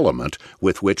simple element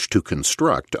with which to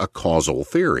construct a causal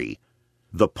theory.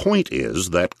 The point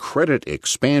is that credit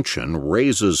expansion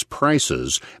raises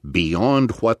prices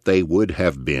beyond what they would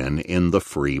have been in the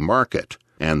free market,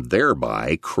 and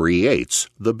thereby creates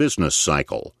the business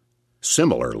cycle.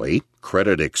 Similarly,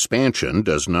 credit expansion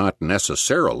does not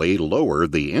necessarily lower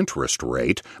the interest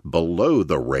rate below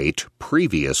the rate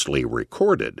previously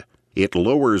recorded. It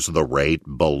lowers the rate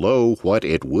below what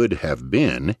it would have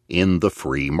been in the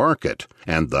free market,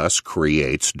 and thus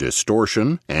creates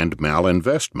distortion and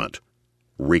malinvestment.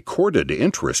 Recorded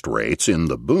interest rates in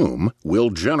the boom will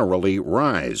generally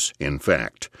rise, in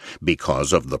fact,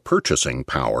 because of the purchasing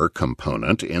power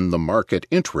component in the market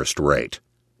interest rate.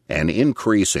 An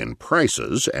increase in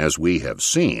prices, as we have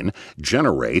seen,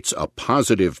 generates a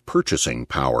positive purchasing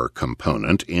power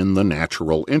component in the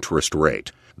natural interest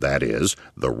rate, that is,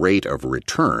 the rate of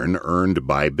return earned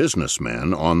by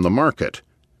businessmen on the market.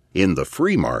 In the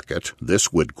free market,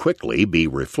 this would quickly be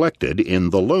reflected in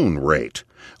the loan rate,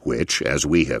 which, as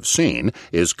we have seen,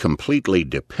 is completely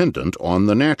dependent on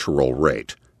the natural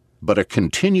rate. But a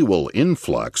continual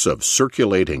influx of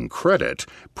circulating credit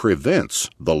prevents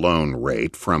the loan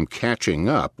rate from catching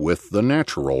up with the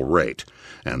natural rate,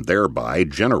 and thereby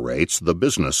generates the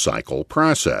business cycle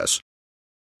process.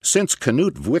 Since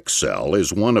Knut Wicksell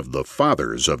is one of the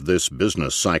fathers of this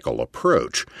business cycle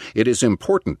approach, it is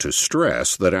important to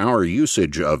stress that our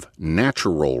usage of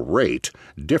natural rate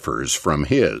differs from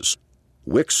his.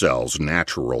 Wicksell's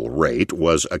natural rate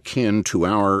was akin to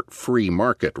our free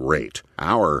market rate.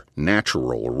 Our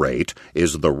natural rate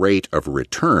is the rate of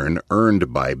return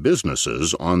earned by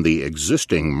businesses on the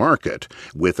existing market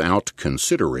without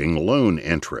considering loan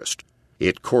interest.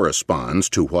 It corresponds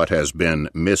to what has been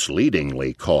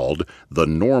misleadingly called the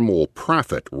normal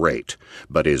profit rate,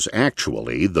 but is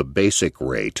actually the basic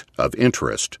rate of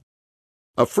interest.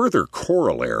 A further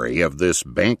corollary of this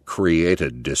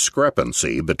bank-created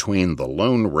discrepancy between the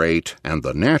loan rate and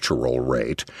the natural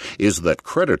rate is that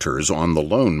creditors on the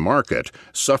loan market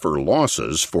suffer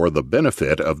losses for the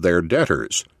benefit of their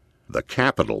debtors. The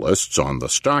capitalists on the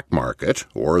stock market,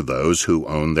 or those who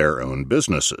own their own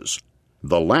businesses.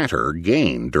 The latter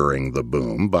gain during the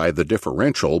boom by the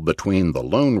differential between the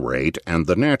loan rate and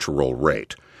the natural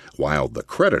rate, while the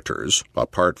creditors,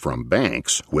 apart from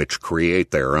banks, which create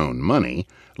their own money,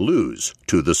 lose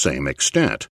to the same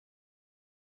extent.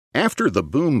 After the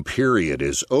boom period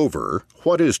is over,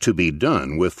 what is to be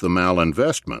done with the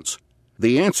malinvestments?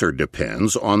 The answer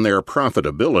depends on their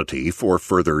profitability for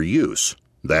further use,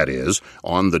 that is,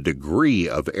 on the degree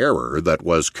of error that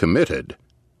was committed.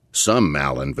 Some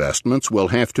malinvestments will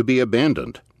have to be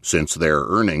abandoned, since their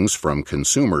earnings from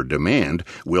consumer demand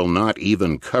will not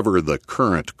even cover the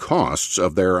current costs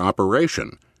of their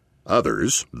operation.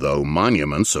 Others, though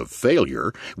monuments of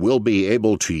failure, will be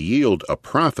able to yield a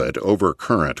profit over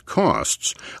current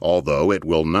costs, although it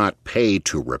will not pay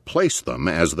to replace them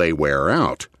as they wear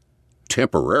out.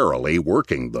 Temporarily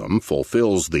working them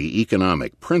fulfills the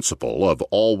economic principle of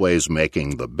always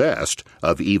making the best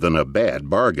of even a bad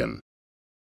bargain.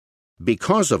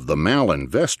 Because of the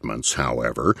malinvestments,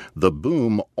 however, the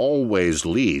boom always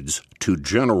leads to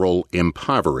general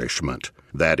impoverishment,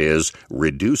 that is,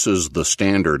 reduces the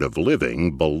standard of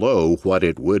living below what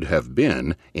it would have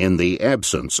been in the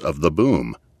absence of the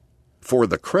boom. For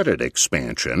the credit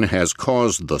expansion has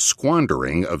caused the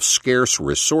squandering of scarce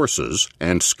resources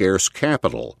and scarce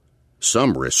capital.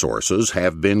 Some resources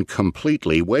have been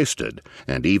completely wasted,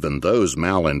 and even those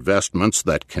malinvestments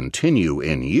that continue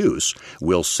in use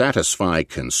will satisfy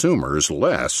consumers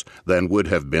less than would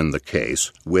have been the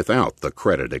case without the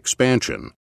credit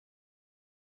expansion.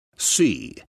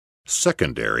 C.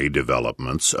 Secondary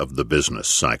developments of the business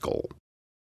cycle.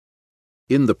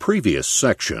 In the previous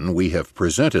section, we have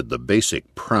presented the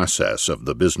basic process of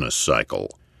the business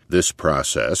cycle. This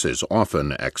process is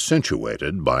often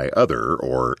accentuated by other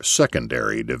or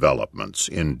secondary developments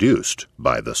induced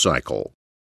by the cycle.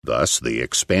 Thus, the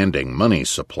expanding money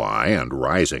supply and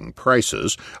rising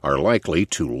prices are likely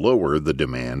to lower the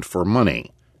demand for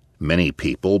money. Many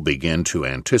people begin to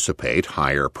anticipate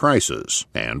higher prices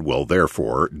and will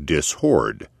therefore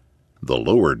dishoard. The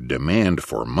lowered demand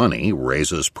for money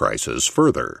raises prices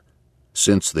further.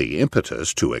 Since the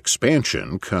impetus to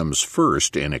expansion comes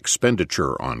first in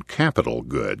expenditure on capital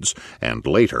goods and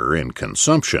later in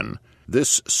consumption,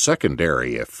 this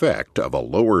secondary effect of a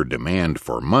lower demand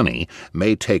for money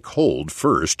may take hold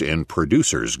first in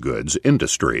producers' goods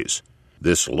industries.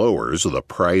 This lowers the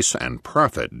price and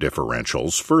profit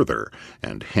differentials further,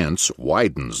 and hence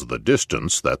widens the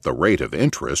distance that the rate of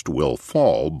interest will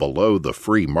fall below the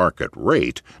free market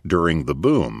rate during the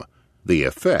boom. The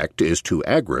effect is to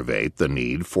aggravate the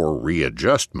need for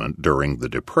readjustment during the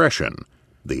Depression.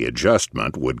 The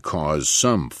adjustment would cause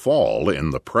some fall in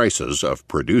the prices of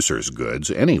producers' goods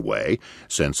anyway,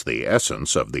 since the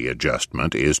essence of the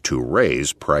adjustment is to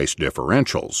raise price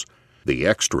differentials. The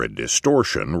extra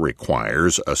distortion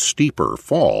requires a steeper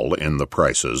fall in the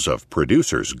prices of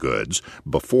producers' goods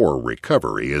before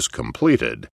recovery is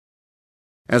completed.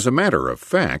 As a matter of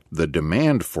fact, the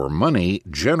demand for money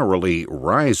generally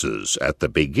rises at the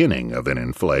beginning of an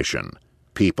inflation.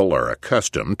 People are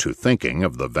accustomed to thinking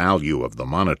of the value of the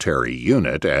monetary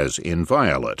unit as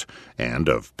inviolate and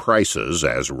of prices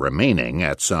as remaining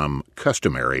at some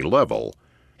customary level.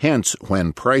 Hence,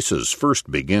 when prices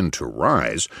first begin to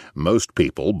rise, most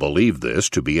people believe this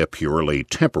to be a purely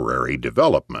temporary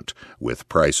development, with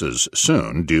prices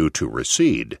soon due to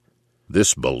recede.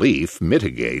 This belief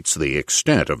mitigates the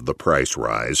extent of the price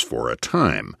rise for a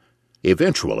time.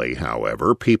 Eventually,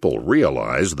 however, people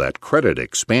realize that credit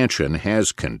expansion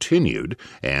has continued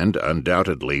and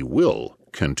undoubtedly will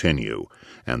continue,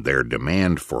 and their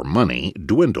demand for money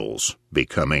dwindles,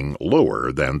 becoming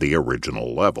lower than the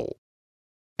original level.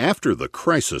 After the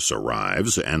crisis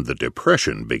arrives and the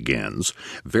Depression begins,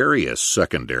 various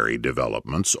secondary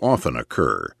developments often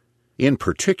occur. In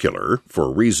particular,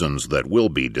 for reasons that will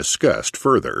be discussed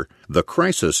further, the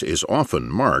crisis is often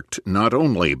marked not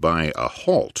only by a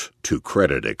halt to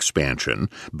credit expansion,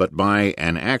 but by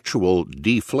an actual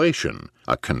deflation,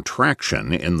 a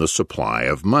contraction in the supply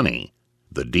of money.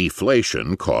 The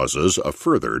deflation causes a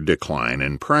further decline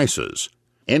in prices.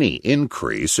 Any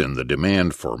increase in the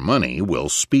demand for money will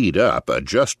speed up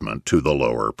adjustment to the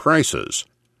lower prices.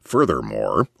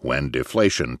 Furthermore, when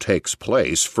deflation takes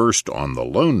place first on the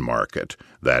loan market,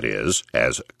 that is,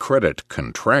 as credit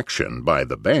contraction by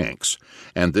the banks,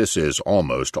 and this is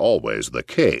almost always the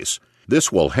case,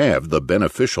 this will have the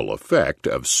beneficial effect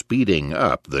of speeding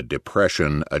up the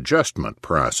Depression adjustment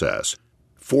process.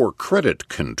 For credit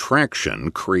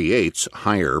contraction creates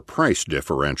higher price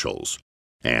differentials,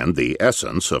 and the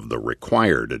essence of the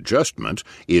required adjustment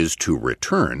is to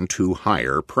return to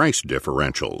higher price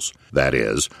differentials, that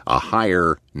is, a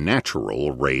higher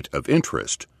natural rate of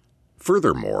interest.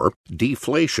 Furthermore,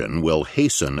 deflation will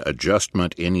hasten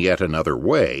adjustment in yet another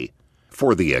way,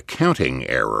 for the accounting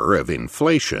error of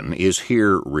inflation is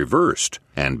here reversed,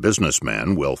 and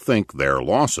businessmen will think their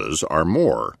losses are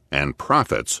more and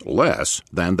profits less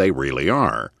than they really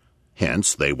are.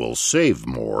 Hence, they will save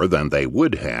more than they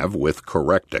would have with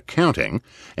correct accounting,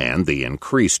 and the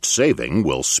increased saving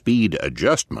will speed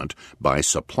adjustment by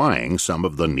supplying some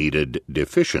of the needed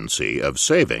deficiency of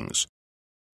savings.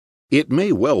 It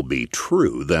may well be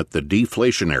true that the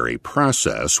deflationary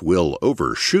process will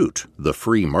overshoot the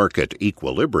free market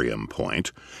equilibrium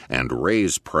point and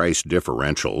raise price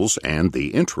differentials and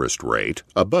the interest rate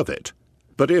above it.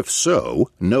 But if so,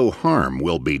 no harm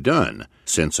will be done,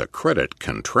 since a credit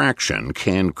contraction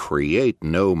can create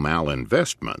no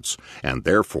malinvestments and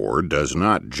therefore does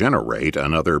not generate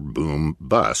another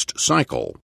boom-bust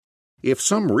cycle. If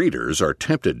some readers are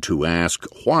tempted to ask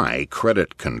why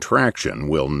credit contraction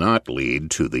will not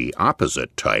lead to the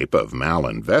opposite type of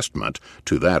malinvestment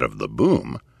to that of the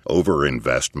boom,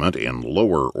 overinvestment in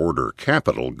lower-order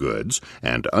capital goods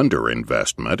and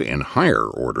underinvestment in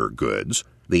higher-order goods,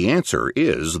 the answer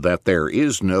is that there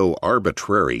is no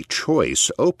arbitrary choice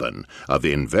open of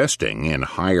investing in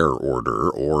higher-order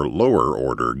or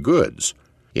lower-order goods.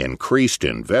 Increased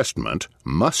investment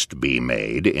must be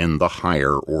made in the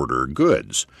higher-order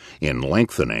goods, in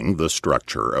lengthening the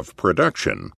structure of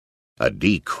production. A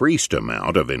decreased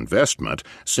amount of investment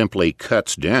simply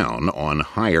cuts down on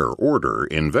higher-order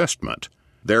investment.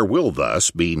 There will thus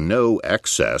be no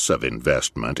excess of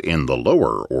investment in the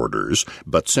lower orders,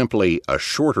 but simply a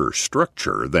shorter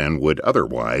structure than would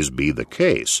otherwise be the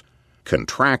case.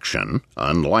 Contraction,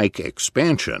 unlike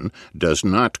expansion, does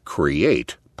not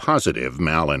create positive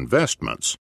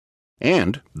malinvestments.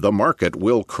 And the market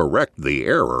will correct the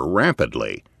error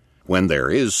rapidly. When there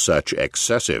is such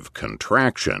excessive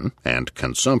contraction and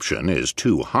consumption is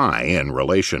too high in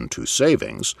relation to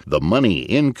savings, the money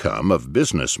income of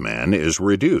businessmen is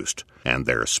reduced, and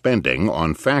their spending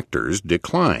on factors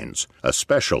declines,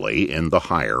 especially in the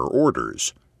higher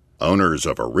orders. Owners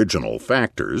of original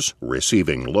factors,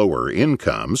 receiving lower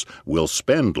incomes, will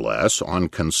spend less on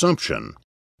consumption.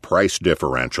 Price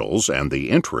differentials and the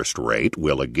interest rate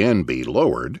will again be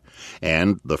lowered,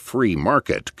 and the free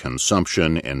market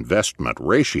consumption-investment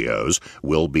ratios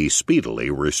will be speedily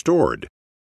restored.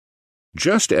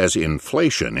 Just as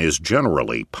inflation is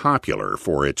generally popular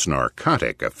for its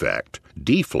narcotic effect,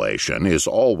 deflation is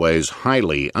always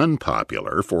highly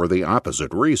unpopular for the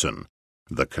opposite reason.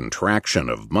 The contraction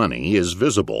of money is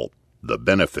visible. The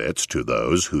benefits to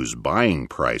those whose buying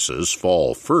prices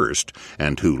fall first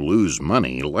and who lose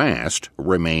money last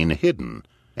remain hidden,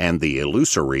 and the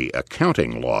illusory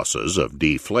accounting losses of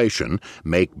deflation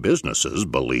make businesses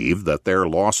believe that their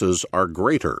losses are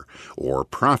greater or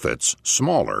profits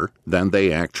smaller than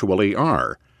they actually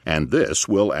are, and this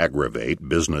will aggravate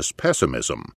business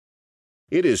pessimism.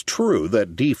 It is true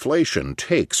that deflation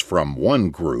takes from one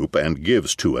group and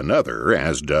gives to another,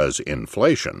 as does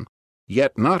inflation.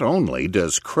 Yet not only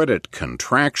does credit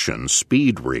contraction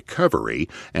speed recovery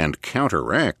and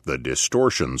counteract the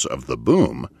distortions of the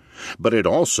boom, but it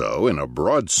also, in a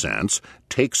broad sense,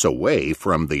 takes away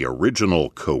from the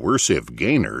original coercive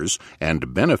gainers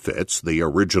and benefits the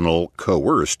original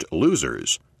coerced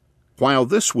losers. While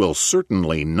this will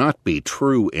certainly not be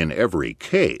true in every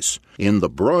case, in the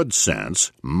broad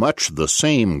sense, much the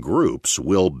same groups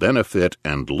will benefit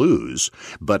and lose,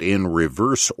 but in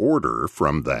reverse order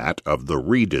from that of the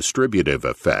redistributive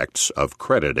effects of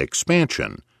credit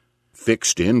expansion.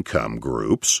 Fixed income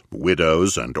groups,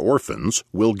 widows and orphans,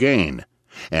 will gain,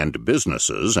 and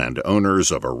businesses and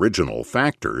owners of original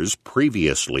factors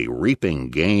previously reaping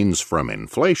gains from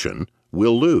inflation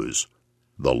will lose.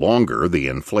 The longer the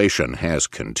inflation has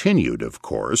continued, of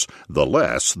course, the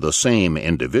less the same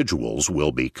individuals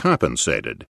will be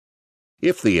compensated.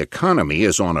 If the economy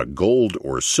is on a gold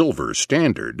or silver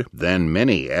standard, then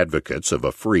many advocates of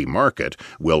a free market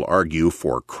will argue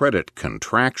for credit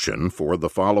contraction for the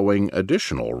following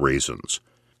additional reasons.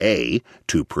 A.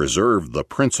 To preserve the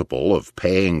principle of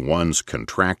paying one's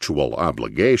contractual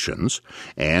obligations,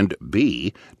 and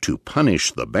B. To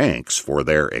punish the banks for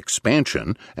their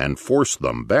expansion and force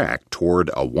them back toward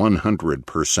a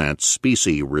 100%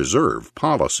 specie reserve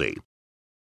policy.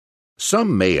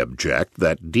 Some may object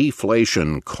that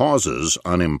deflation causes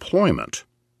unemployment.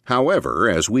 However,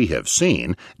 as we have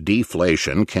seen,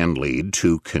 deflation can lead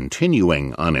to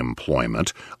continuing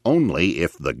unemployment only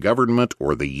if the government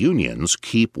or the unions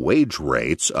keep wage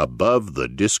rates above the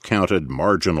discounted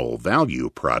marginal value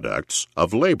products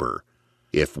of labor.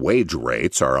 If wage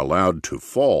rates are allowed to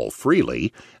fall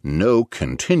freely, no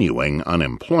continuing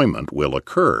unemployment will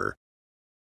occur.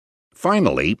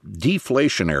 Finally,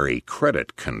 deflationary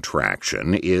credit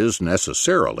contraction is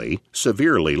necessarily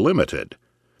severely limited.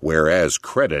 Whereas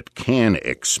credit can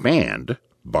expand,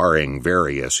 barring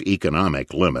various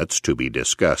economic limits to be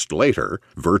discussed later,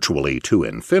 virtually to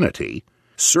infinity,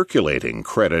 circulating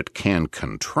credit can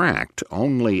contract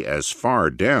only as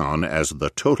far down as the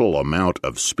total amount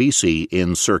of specie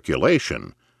in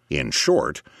circulation. In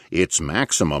short, its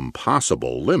maximum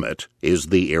possible limit is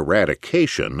the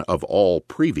eradication of all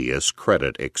previous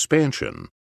credit expansion.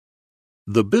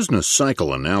 The business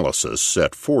cycle analysis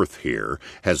set forth here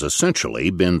has essentially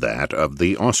been that of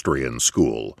the Austrian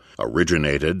school,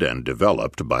 originated and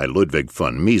developed by Ludwig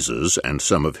von Mises and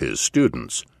some of his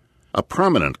students. A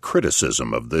prominent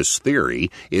criticism of this theory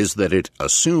is that it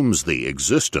assumes the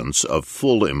existence of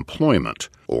full employment,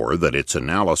 or that its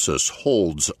analysis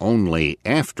holds only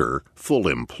after full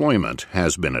employment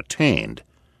has been attained.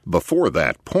 Before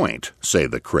that point, say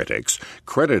the critics,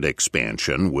 credit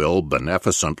expansion will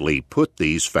beneficently put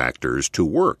these factors to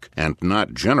work and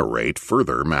not generate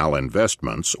further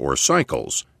malinvestments or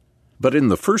cycles. But in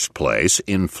the first place,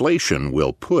 inflation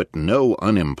will put no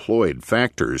unemployed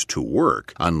factors to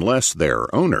work unless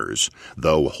their owners,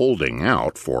 though holding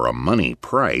out for a money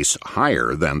price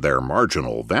higher than their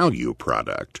marginal value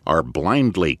product, are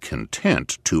blindly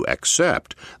content to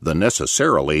accept the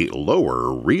necessarily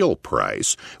lower real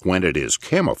price when it is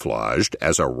camouflaged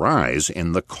as a rise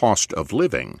in the cost of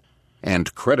living.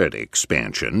 And credit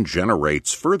expansion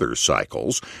generates further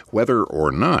cycles whether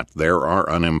or not there are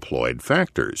unemployed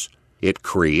factors. It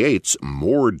creates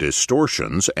more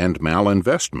distortions and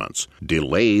malinvestments,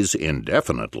 delays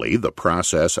indefinitely the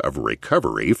process of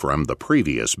recovery from the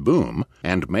previous boom,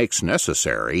 and makes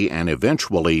necessary an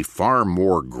eventually far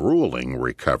more grueling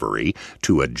recovery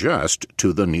to adjust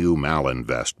to the new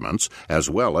malinvestments as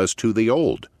well as to the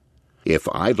old. If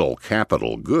idle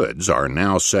capital goods are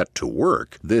now set to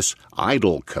work, this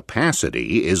idle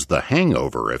capacity is the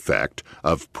hangover effect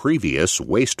of previous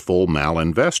wasteful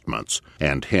malinvestments,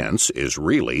 and hence is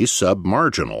really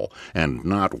submarginal and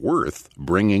not worth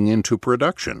bringing into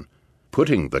production.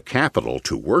 Putting the capital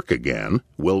to work again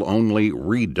will only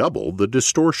redouble the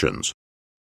distortions.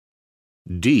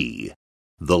 D.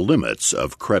 The limits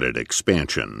of credit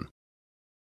expansion.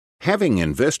 Having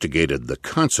investigated the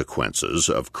consequences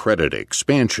of credit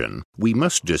expansion, we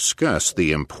must discuss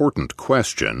the important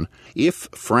question: if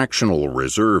fractional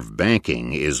reserve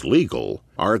banking is legal,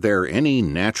 are there any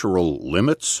natural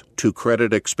limits to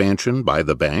credit expansion by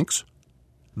the banks?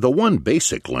 The one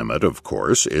basic limit, of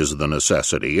course, is the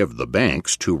necessity of the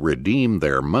banks to redeem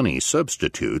their money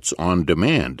substitutes on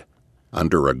demand.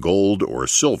 Under a gold or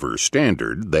silver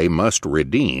standard, they must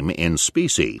redeem in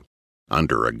specie.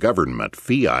 Under a government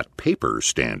fiat paper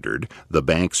standard, the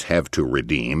banks have to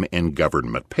redeem in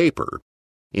government paper.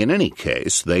 In any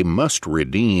case, they must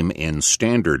redeem in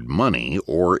standard money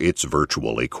or its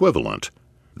virtual equivalent.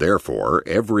 Therefore,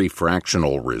 every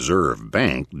fractional reserve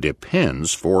bank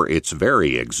depends for its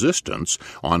very existence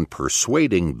on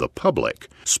persuading the public,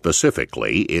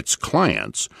 specifically its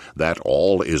clients, that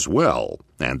all is well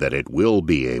and that it will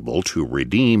be able to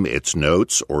redeem its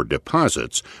notes or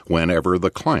deposits whenever the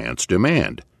clients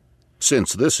demand.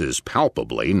 Since this is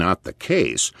palpably not the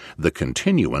case, the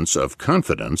continuance of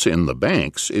confidence in the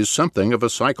banks is something of a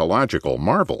psychological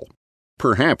marvel.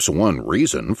 Perhaps one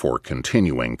reason for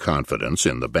continuing confidence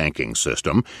in the banking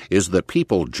system is that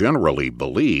people generally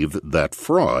believe that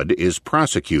fraud is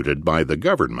prosecuted by the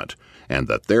government, and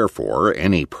that therefore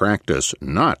any practice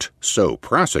not so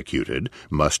prosecuted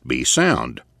must be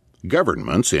sound.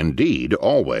 Governments indeed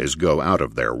always go out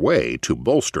of their way to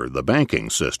bolster the banking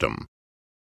system.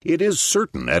 It is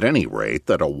certain, at any rate,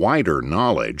 that a wider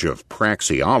knowledge of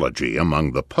praxeology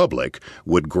among the public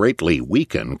would greatly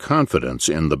weaken confidence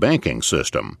in the banking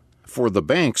system, for the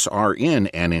banks are in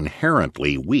an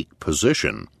inherently weak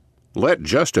position. Let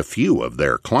just a few of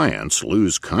their clients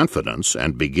lose confidence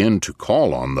and begin to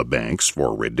call on the banks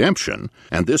for redemption,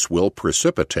 and this will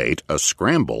precipitate a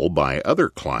scramble by other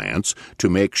clients to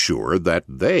make sure that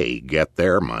they get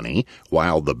their money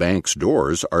while the bank's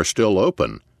doors are still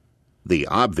open. The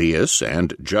obvious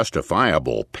and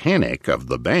justifiable panic of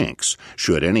the banks,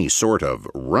 should any sort of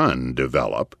run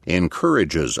develop,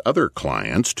 encourages other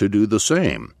clients to do the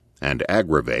same, and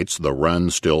aggravates the run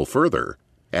still further.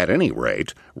 At any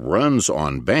rate, runs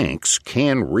on banks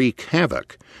can wreak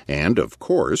havoc, and, of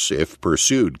course, if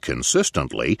pursued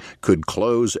consistently, could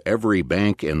close every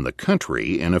bank in the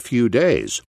country in a few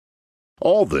days.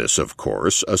 All this, of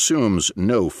course, assumes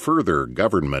no further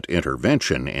government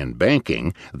intervention in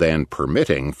banking than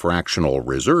permitting fractional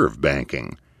reserve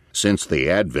banking. Since the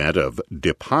advent of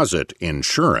deposit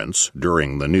insurance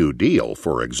during the New Deal,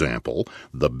 for example,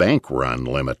 the bank run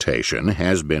limitation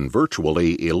has been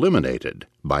virtually eliminated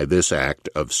by this act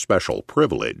of special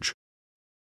privilege.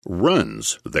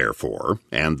 Runs, therefore,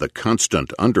 and the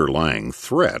constant underlying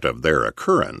threat of their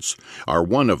occurrence are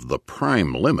one of the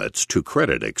prime limits to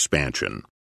credit expansion.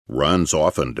 Runs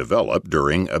often develop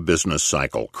during a business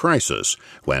cycle crisis,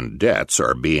 when debts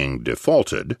are being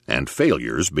defaulted and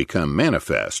failures become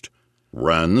manifest.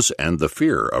 Runs and the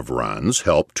fear of runs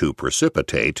help to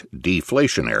precipitate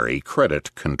deflationary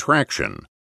credit contraction.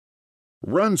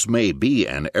 Runs may be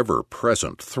an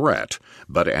ever-present threat,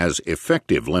 but as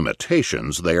effective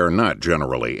limitations they are not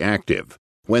generally active.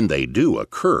 When they do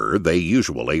occur, they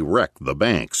usually wreck the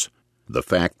banks. The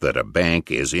fact that a bank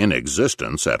is in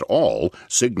existence at all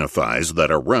signifies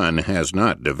that a run has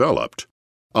not developed.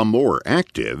 A more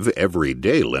active,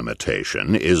 everyday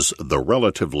limitation is the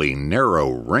relatively narrow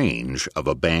range of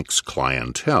a bank's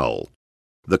clientele.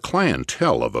 The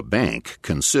clientele of a bank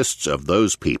consists of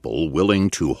those people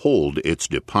willing to hold its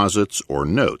deposits or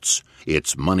notes,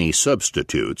 its money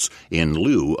substitutes, in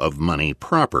lieu of money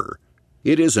proper.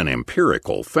 It is an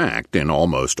empirical fact in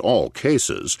almost all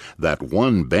cases that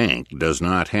one bank does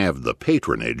not have the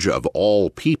patronage of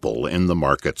all people in the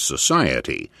market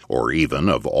society, or even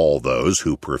of all those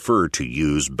who prefer to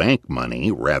use bank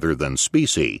money rather than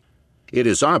specie. It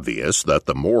is obvious that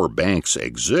the more banks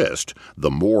exist,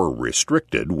 the more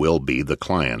restricted will be the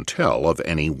clientele of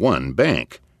any one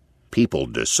bank. People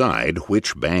decide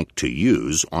which bank to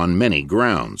use on many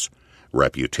grounds.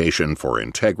 reputation for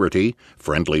integrity,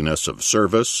 friendliness of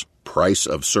service, price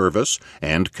of service,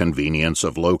 and convenience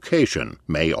of location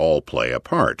may all play a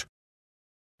part.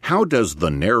 How does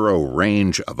the narrow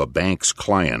range of a bank's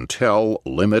clientele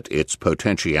limit its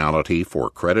potentiality for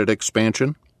credit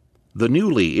expansion? The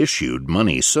newly issued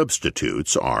money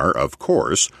substitutes are, of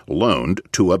course, loaned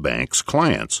to a bank's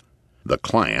clients. The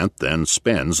client then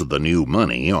spends the new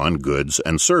money on goods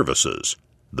and services.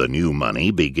 The new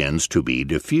money begins to be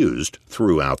diffused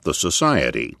throughout the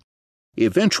society.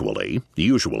 Eventually,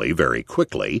 usually very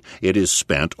quickly, it is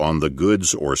spent on the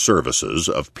goods or services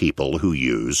of people who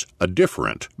use a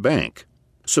different bank.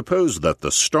 Suppose that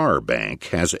the Star Bank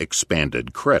has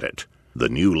expanded credit. The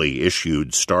newly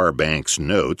issued Star Bank's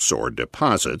notes or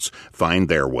deposits find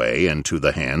their way into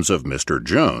the hands of Mr.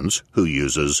 Jones, who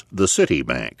uses the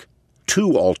Citibank.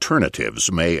 Two alternatives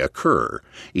may occur,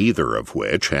 either of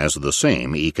which has the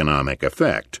same economic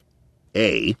effect.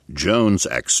 A. Jones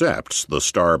accepts the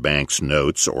Star Bank's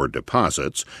notes or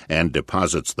deposits and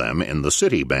deposits them in the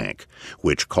Citibank,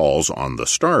 which calls on the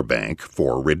Star Bank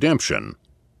for redemption.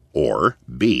 Or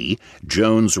B.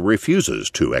 Jones refuses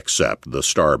to accept the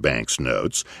Star Bank's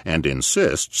notes and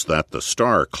insists that the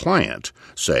Star client,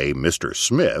 say Mr.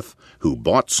 Smith, who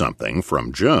bought something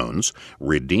from Jones,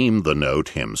 redeem the note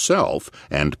himself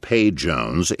and pay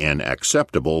Jones in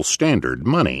acceptable standard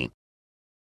money.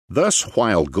 Thus,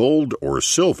 while gold or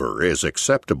silver is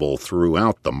acceptable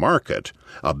throughout the market,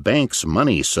 a bank's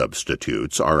money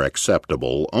substitutes are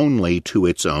acceptable only to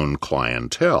its own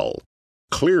clientele.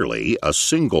 Clearly, a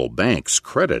single bank's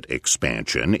credit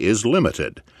expansion is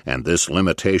limited, and this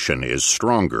limitation is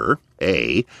stronger,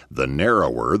 A, the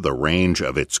narrower the range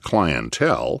of its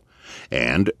clientele,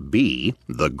 and B,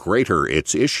 the greater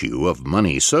its issue of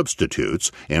money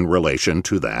substitutes in relation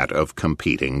to that of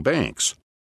competing banks.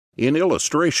 In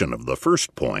illustration of the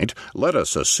first point, let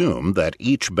us assume that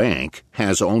each bank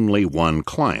has only one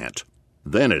client.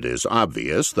 Then it is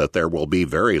obvious that there will be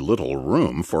very little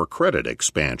room for credit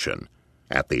expansion.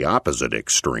 At the opposite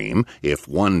extreme, if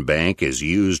one bank is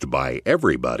used by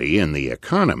everybody in the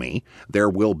economy, there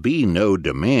will be no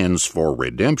demands for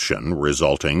redemption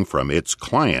resulting from its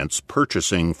clients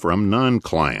purchasing from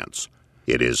non-clients.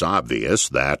 It is obvious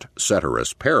that,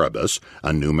 ceteris paribus,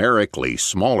 a numerically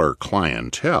smaller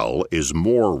clientele is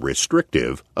more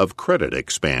restrictive of credit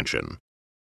expansion.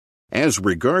 As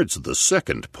regards the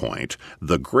second point,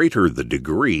 the greater the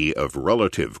degree of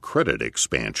relative credit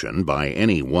expansion by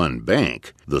any one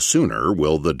bank, the sooner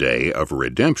will the day of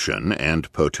redemption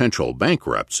and potential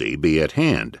bankruptcy be at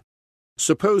hand.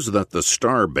 Suppose that the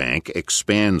Star Bank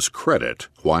expands credit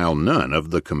while none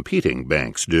of the competing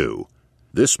banks do.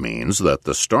 This means that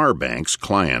the Star Bank's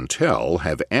clientele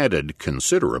have added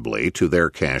considerably to their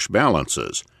cash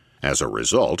balances. As a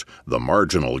result, the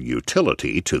marginal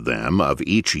utility to them of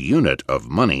each unit of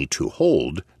money to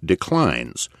hold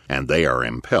declines, and they are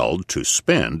impelled to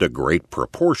spend a great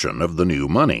proportion of the new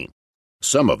money.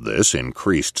 Some of this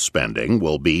increased spending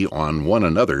will be on one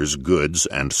another's goods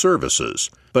and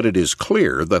services, but it is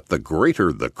clear that the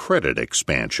greater the credit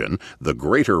expansion, the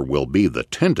greater will be the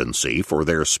tendency for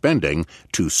their spending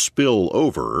to spill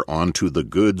over onto the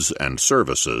goods and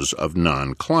services of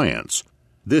non-clients.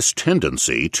 This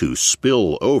tendency to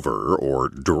spill over or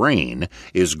drain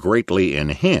is greatly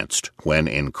enhanced when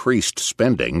increased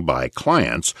spending by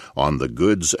clients on the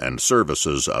goods and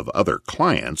services of other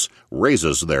clients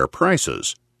raises their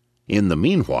prices. In the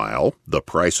meanwhile, the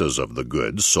prices of the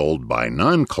goods sold by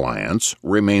non-clients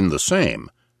remain the same.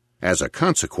 As a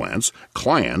consequence,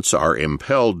 clients are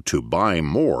impelled to buy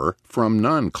more from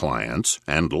non-clients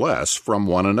and less from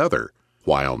one another,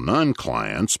 while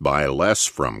non-clients buy less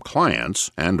from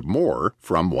clients and more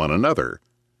from one another.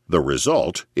 The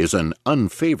result is an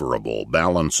unfavorable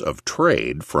balance of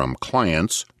trade from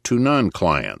clients to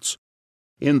non-clients.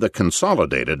 In the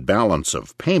consolidated balance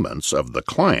of payments of the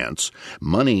clients,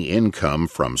 money income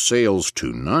from sales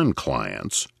to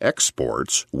non-clients,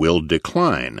 exports, will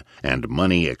decline, and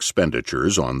money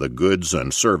expenditures on the goods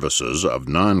and services of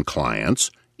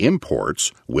non-clients,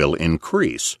 imports, will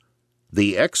increase.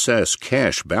 The excess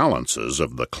cash balances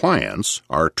of the clients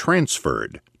are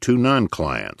transferred to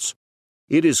non-clients.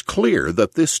 It is clear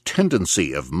that this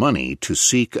tendency of money to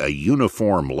seek a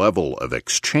uniform level of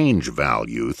exchange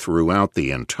value throughout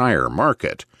the entire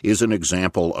market is an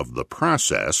example of the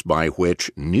process by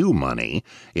which new money,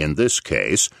 in this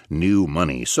case new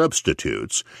money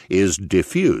substitutes, is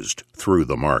diffused through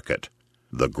the market.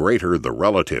 The greater the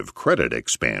relative credit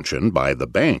expansion by the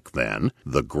bank, then,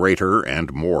 the greater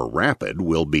and more rapid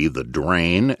will be the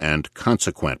drain and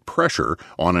consequent pressure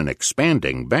on an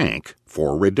expanding bank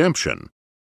for redemption.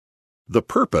 The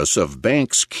purpose of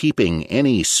banks keeping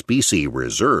any specie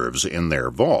reserves in their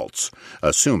vaults,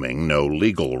 assuming no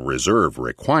legal reserve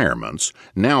requirements,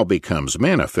 now becomes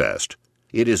manifest.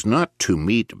 It is not to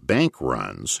meet bank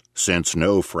runs, since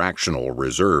no fractional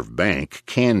reserve bank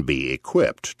can be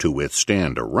equipped to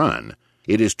withstand a run.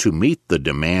 It is to meet the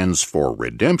demands for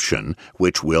redemption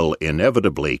which will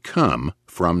inevitably come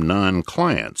from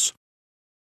non-clients.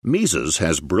 Mises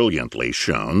has brilliantly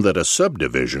shown that a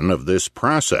subdivision of this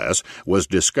process was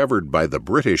discovered by the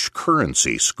British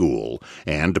currency school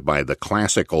and by the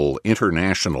classical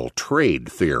international trade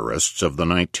theorists of the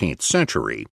 19th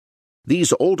century.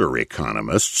 These older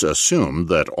economists assumed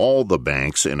that all the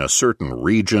banks in a certain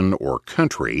region or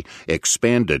country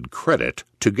expanded credit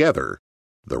together.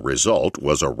 The result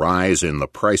was a rise in the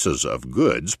prices of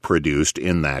goods produced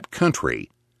in that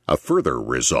country. A further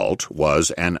result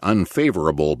was an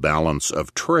unfavorable balance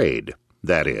of trade,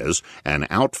 that is, an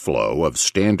outflow of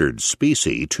standard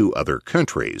specie to other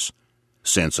countries.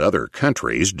 Since other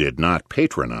countries did not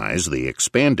patronize the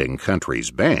expanding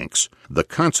country's banks, the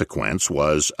consequence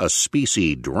was a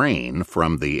specie drain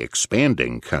from the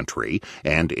expanding country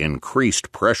and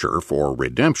increased pressure for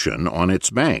redemption on its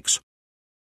banks.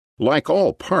 Like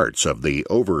all parts of the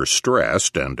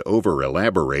overstressed and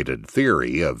over-elaborated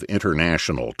theory of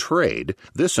international trade,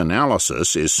 this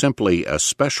analysis is simply a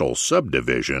special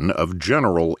subdivision of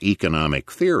general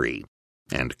economic theory,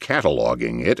 and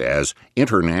cataloging it as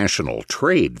international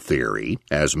trade theory,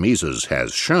 as Mises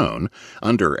has shown,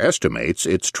 underestimates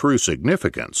its true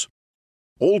significance.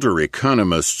 Older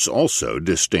economists also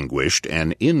distinguished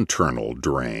an internal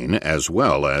drain as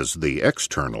well as the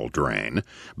external drain,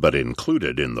 but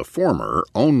included in the former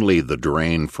only the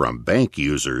drain from bank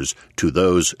users to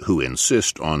those who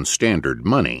insist on standard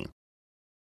money.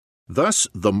 Thus,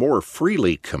 the more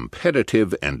freely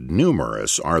competitive and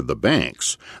numerous are the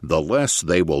banks, the less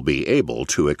they will be able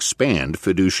to expand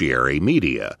fiduciary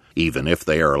media, even if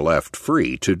they are left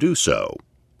free to do so.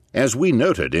 As we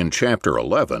noted in Chapter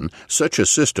 11, such a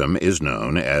system is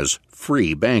known as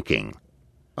free banking.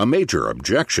 A major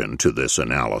objection to this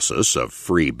analysis of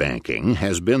free banking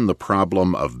has been the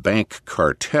problem of bank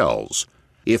cartels.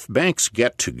 If banks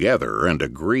get together and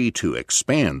agree to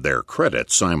expand their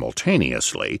credit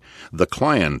simultaneously, the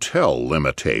clientele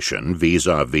limitation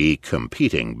vis-à-vis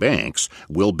competing banks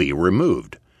will be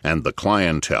removed, and the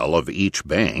clientele of each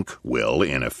bank will,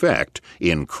 in effect,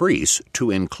 increase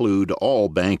to include all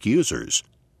bank users.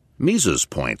 Mises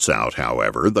points out,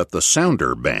 however, that the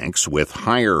sounder banks with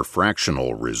higher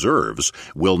fractional reserves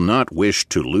will not wish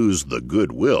to lose the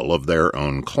goodwill of their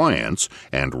own clients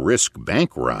and risk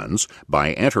bank runs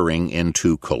by entering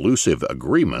into collusive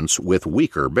agreements with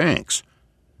weaker banks.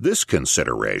 This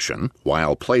consideration,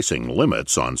 while placing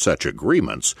limits on such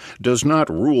agreements, does not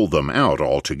rule them out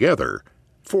altogether.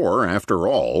 For, after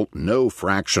all, no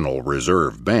fractional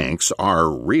reserve banks are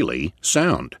really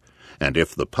sound. And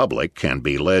if the public can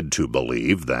be led to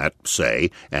believe that, say,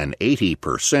 an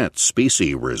 80%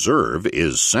 specie reserve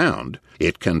is sound,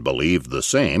 it can believe the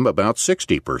same about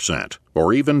 60%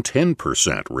 or even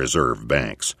 10% reserve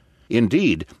banks.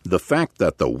 Indeed, the fact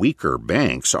that the weaker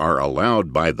banks are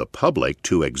allowed by the public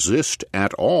to exist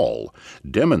at all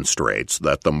demonstrates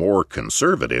that the more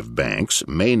conservative banks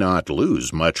may not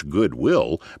lose much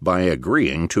goodwill by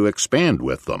agreeing to expand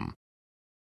with them.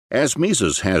 As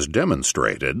Mises has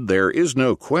demonstrated, there is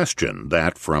no question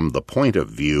that from the point of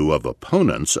view of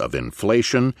opponents of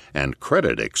inflation and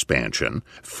credit expansion,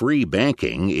 free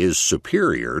banking is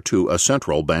superior to a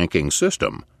central banking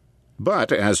system.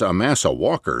 But, as Amasa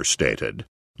Walker stated,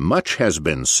 much has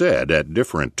been said at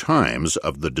different times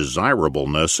of the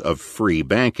desirableness of free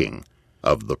banking,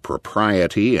 of the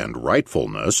propriety and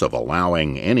rightfulness of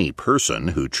allowing any person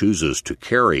who chooses to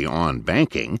carry on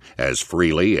banking as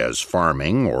freely as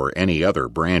farming or any other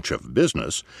branch of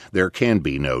business. There can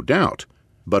be no doubt.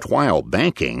 But while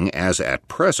banking, as at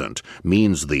present,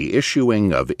 means the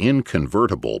issuing of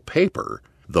inconvertible paper,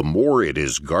 the more it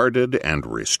is guarded and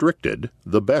restricted,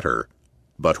 the better.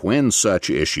 But when such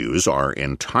issues are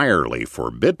entirely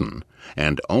forbidden,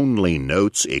 and only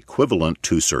notes equivalent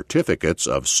to certificates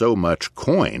of so much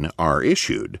coin are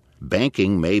issued,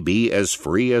 banking may be as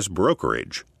free as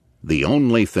brokerage. The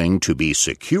only thing to be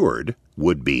secured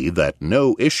would be that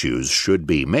no issues should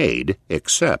be made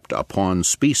except upon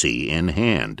specie in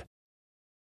hand.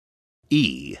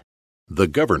 E. The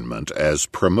government as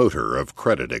promoter of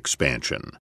credit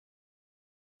expansion.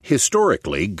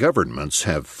 Historically, governments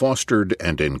have fostered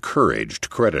and encouraged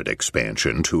credit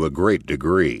expansion to a great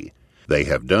degree. They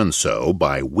have done so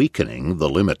by weakening the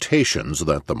limitations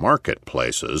that the market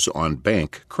places on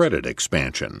bank credit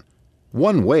expansion.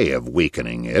 One way of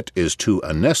weakening it is to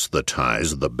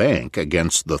anesthetize the bank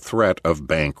against the threat of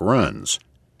bank runs.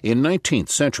 In 19th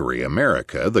century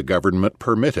America, the government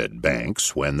permitted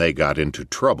banks, when they got into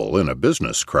trouble in a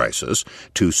business crisis,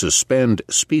 to suspend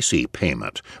specie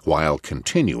payment while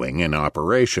continuing in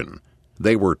operation.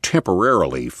 They were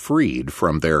temporarily freed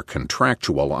from their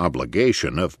contractual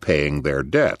obligation of paying their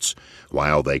debts,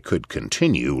 while they could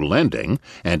continue lending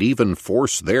and even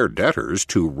force their debtors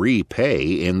to repay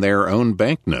in their own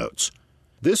banknotes.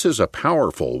 This is a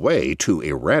powerful way to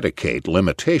eradicate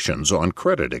limitations on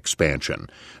credit expansion,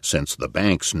 since the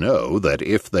banks know that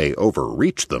if they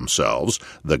overreach themselves,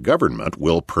 the government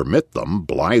will permit them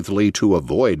blithely to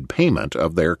avoid payment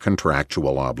of their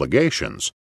contractual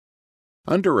obligations.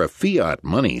 Under a fiat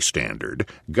money standard,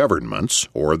 governments,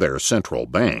 or their central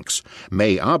banks,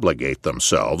 may obligate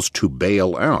themselves to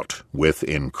bail out, with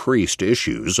increased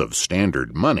issues of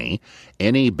standard money,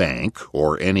 any bank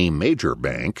or any major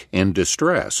bank in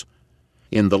distress.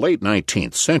 In the late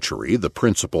 19th century, the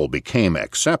principle became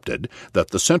accepted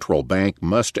that the central bank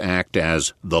must act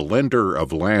as the lender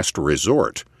of last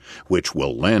resort, which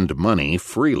will lend money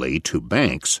freely to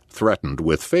banks threatened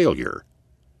with failure.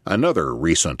 Another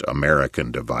recent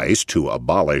American device to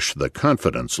abolish the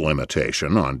confidence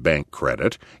limitation on bank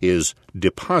credit is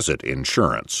deposit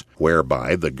insurance,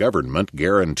 whereby the government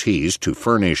guarantees to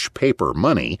furnish paper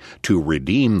money to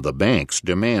redeem the bank's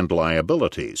demand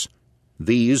liabilities.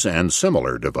 These and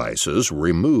similar devices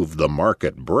remove the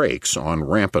market brakes on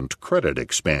rampant credit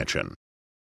expansion.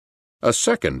 A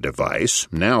second device,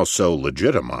 now so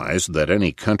legitimized that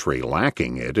any country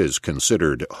lacking it is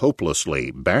considered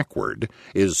hopelessly backward,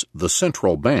 is the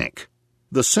central bank.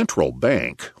 The central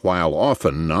bank, while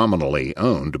often nominally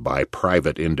owned by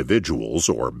private individuals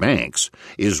or banks,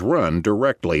 is run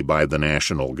directly by the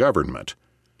national government.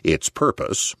 Its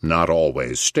purpose, not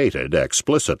always stated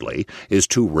explicitly, is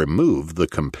to remove the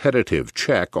competitive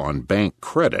check on bank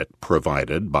credit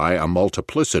provided by a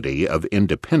multiplicity of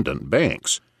independent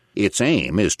banks. Its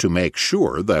aim is to make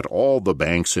sure that all the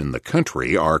banks in the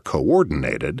country are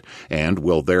coordinated and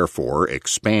will therefore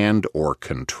expand or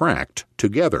contract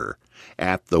together,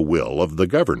 at the will of the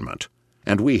government.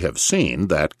 And we have seen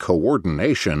that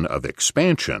coordination of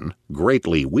expansion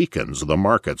greatly weakens the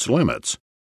market's limits.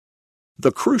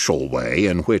 The crucial way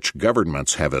in which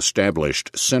governments have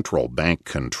established central bank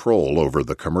control over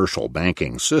the commercial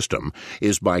banking system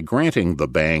is by granting the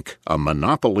bank a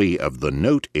monopoly of the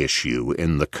note issue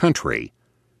in the country.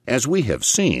 As we have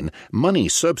seen, money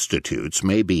substitutes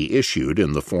may be issued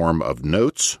in the form of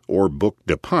notes or book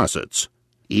deposits.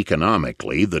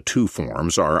 Economically, the two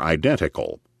forms are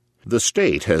identical. The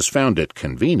state has found it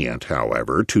convenient,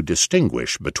 however, to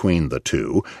distinguish between the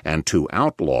two and to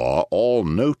outlaw all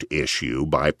note issue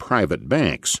by private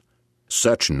banks.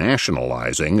 Such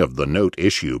nationalizing of the note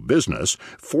issue business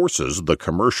forces the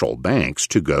commercial banks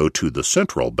to go to the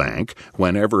central bank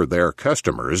whenever their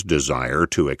customers desire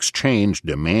to exchange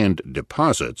demand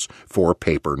deposits for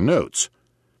paper notes.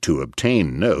 To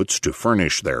obtain notes to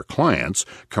furnish their clients,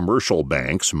 commercial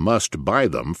banks must buy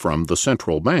them from the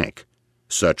central bank.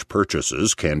 Such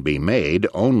purchases can be made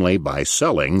only by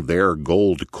selling their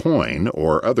gold coin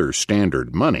or other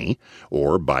standard money,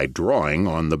 or by drawing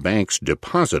on the bank's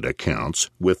deposit accounts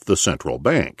with the central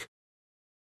bank.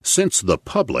 Since the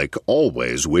public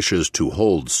always wishes to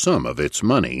hold some of its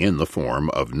money in the form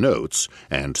of notes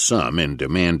and some in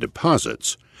demand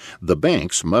deposits, the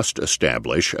banks must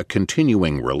establish a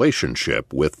continuing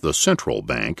relationship with the central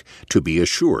bank to be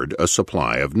assured a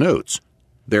supply of notes.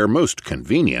 Their most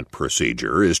convenient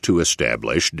procedure is to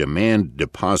establish demand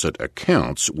deposit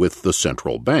accounts with the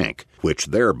central bank, which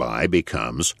thereby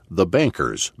becomes the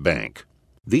banker's bank.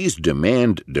 These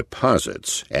demand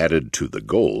deposits, added to the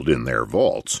gold in their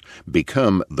vaults,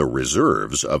 become the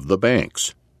reserves of the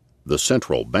banks. The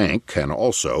central bank can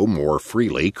also more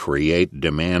freely create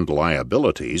demand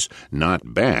liabilities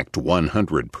not backed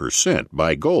 100%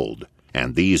 by gold,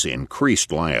 and these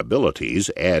increased liabilities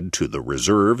add to the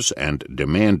reserves and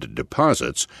demand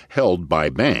deposits held by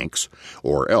banks,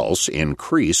 or else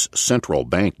increase central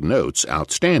bank notes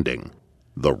outstanding.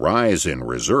 The rise in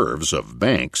reserves of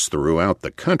banks throughout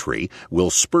the country will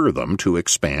spur them to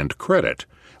expand credit,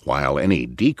 while any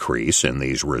decrease in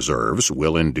these reserves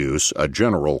will induce a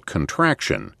general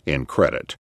contraction in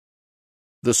credit.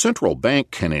 The central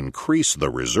bank can increase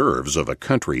the reserves of a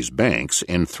country's banks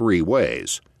in three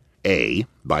ways. A.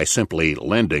 By simply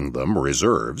lending them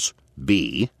reserves.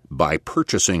 B. By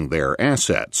purchasing their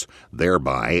assets,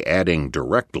 thereby adding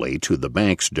directly to the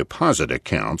bank's deposit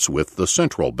accounts with the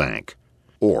central bank.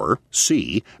 or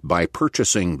C, by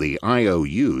purchasing the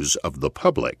IOUs of the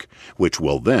public, which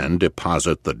will then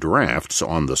deposit the drafts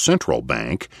on the central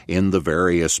bank in the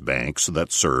various banks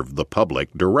that serve the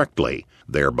public directly,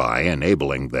 thereby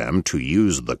enabling them to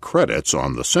use the credits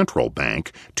on the central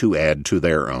bank to add to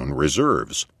their own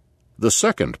reserves. The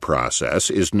second process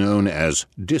is known as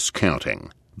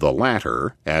discounting, the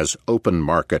latter as open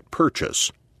market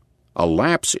purchase. A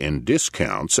lapse in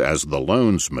discounts as the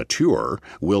loans mature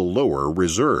will lower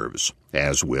reserves,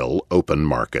 as will open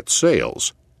market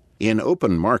sales. In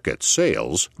open market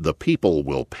sales, the people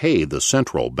will pay the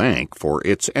central bank for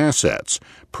its assets,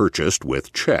 purchased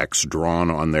with checks drawn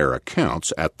on their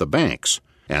accounts at the banks,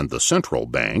 and the central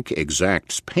bank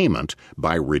exacts payment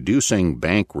by reducing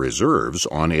bank reserves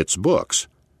on its books.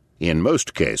 In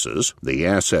most cases, the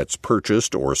assets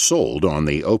purchased or sold on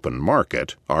the open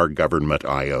market are government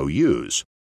IOUs.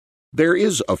 There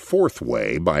is a fourth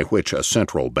way by which a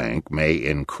central bank may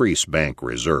increase bank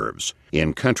reserves.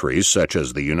 In countries such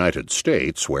as the United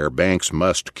States, where banks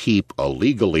must keep a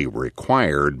legally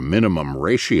required minimum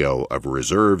ratio of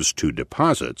reserves to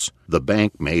deposits, the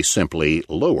bank may simply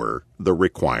lower the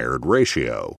required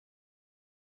ratio.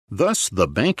 Thus, the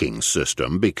banking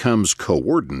system becomes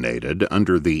coordinated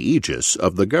under the aegis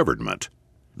of the government.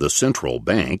 The central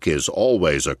bank is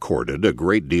always accorded a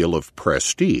great deal of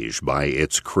prestige by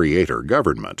its creator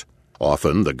government.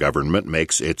 Often the government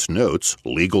makes its notes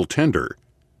legal tender.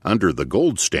 Under the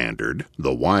gold standard,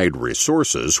 the wide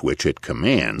resources which it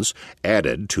commands,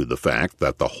 added to the fact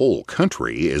that the whole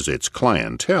country is its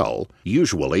clientele,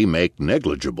 usually make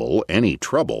negligible any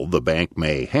trouble the bank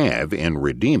may have in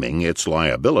redeeming its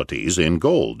liabilities in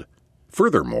gold.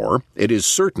 Furthermore, it is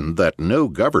certain that no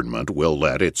government will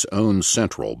let its own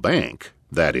central bank,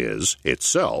 that is,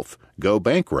 itself, go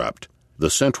bankrupt. The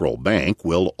central bank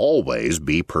will always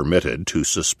be permitted to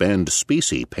suspend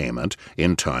specie payment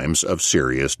in times of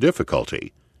serious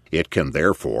difficulty. It can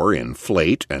therefore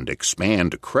inflate and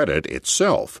expand credit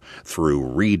itself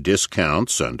through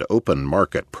rediscounts and open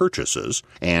market purchases,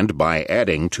 and by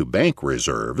adding to bank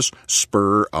reserves,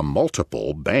 spur a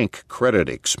multiple bank credit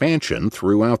expansion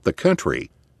throughout the country.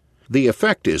 The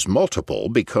effect is multiple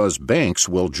because banks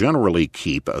will generally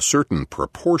keep a certain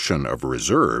proportion of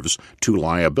reserves to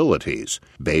liabilities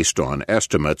based on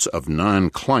estimates of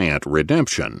non-client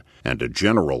redemption, and a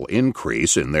general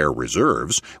increase in their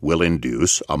reserves will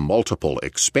induce a multiple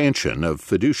expansion of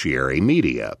fiduciary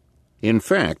media. In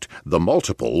fact, the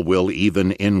multiple will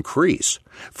even increase,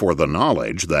 for the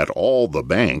knowledge that all the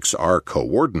banks are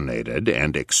coordinated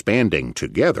and expanding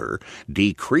together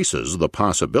decreases the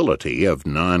possibility of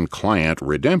non-client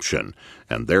redemption,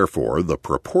 and therefore the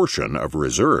proportion of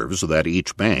reserves that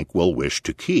each bank will wish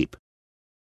to keep.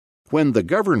 When the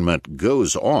government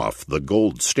goes off the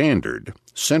gold standard,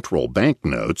 central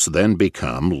banknotes then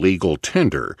become legal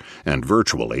tender and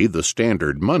virtually the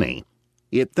standard money.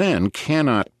 It then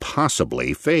cannot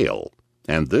possibly fail,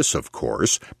 and this, of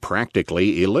course,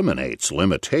 practically eliminates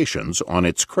limitations on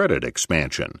its credit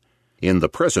expansion. In the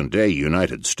present-day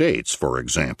United States, for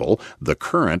example, the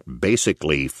current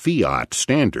basically fiat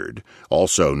standard,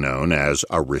 also known as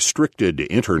a restricted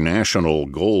international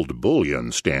gold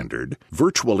bullion standard,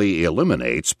 virtually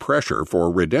eliminates pressure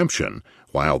for redemption,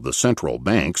 while the central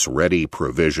bank's ready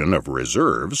provision of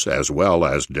reserves as well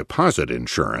as deposit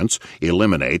insurance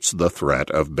eliminates the threat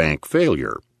of bank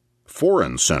failure.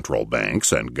 Foreign central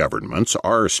banks and governments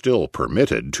are still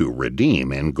permitted to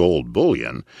redeem in gold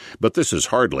bullion, but this is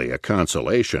hardly a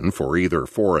consolation for either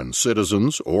foreign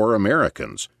citizens or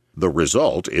Americans. The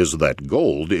result is that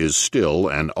gold is still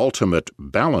an ultimate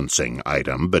balancing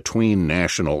item between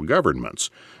national governments,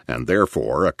 and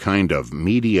therefore a kind of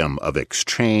medium of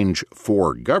exchange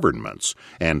for governments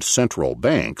and central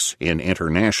banks in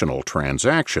international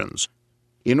transactions.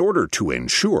 In order to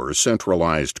ensure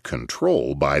centralized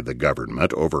control by the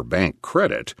government over bank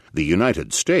credit, the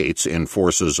United States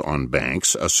enforces on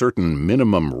banks a certain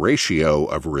minimum ratio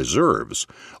of reserves,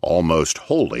 almost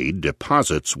wholly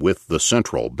deposits with the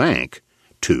central bank,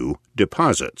 to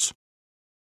deposits.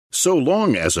 So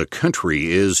long as a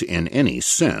country is in any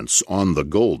sense on the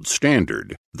gold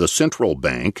standard, the central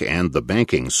bank and the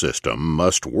banking system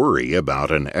must worry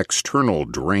about an external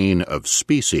drain of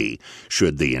specie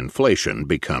should the inflation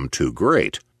become too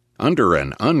great. Under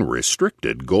an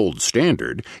unrestricted gold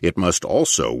standard, it must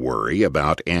also worry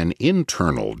about an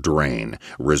internal drain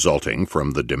resulting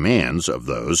from the demands of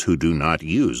those who do not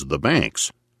use the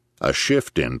banks. A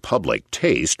shift in public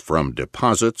taste from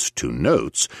deposits to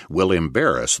notes will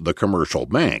embarrass the commercial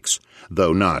banks,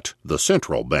 though not the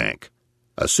central bank.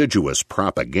 Assiduous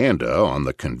propaganda on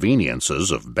the conveniences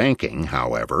of banking,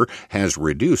 however, has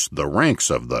reduced the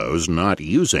ranks of those not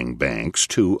using banks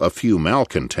to a few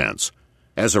malcontents.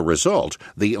 As a result,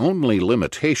 the only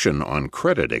limitation on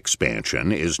credit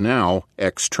expansion is now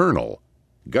external.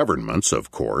 Governments, of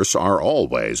course, are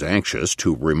always anxious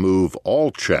to remove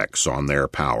all checks on their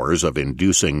powers of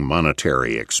inducing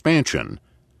monetary expansion.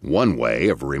 One way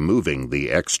of removing the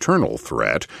external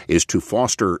threat is to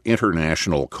foster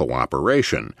international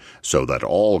cooperation so that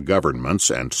all governments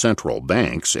and central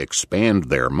banks expand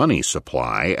their money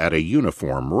supply at a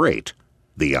uniform rate.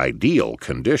 The ideal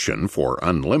condition for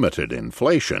unlimited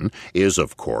inflation is,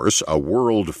 of course, a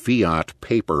world fiat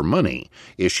paper money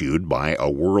issued by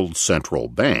a world central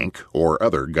bank or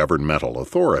other governmental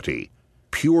authority.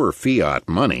 Pure fiat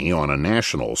money on a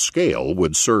national scale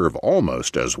would serve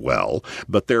almost as well,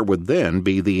 but there would then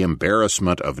be the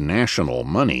embarrassment of national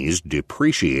monies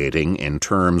depreciating in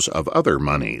terms of other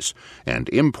monies, and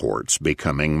imports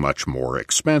becoming much more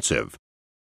expensive.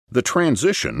 The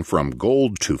transition from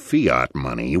gold to fiat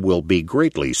money will be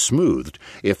greatly smoothed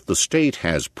if the state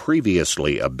has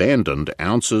previously abandoned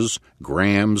ounces,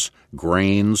 grams,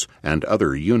 grains, and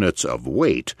other units of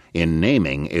weight in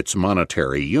naming its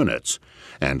monetary units,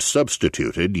 and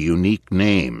substituted unique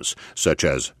names such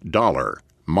as dollar,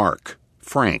 mark,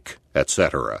 franc,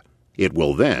 etc. It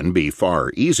will then be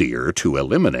far easier to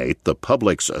eliminate the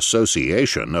public's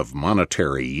association of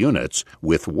monetary units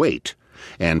with weight,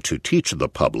 and to teach the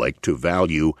public to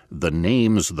value the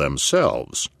names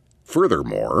themselves.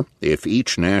 Furthermore, if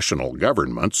each national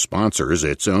government sponsors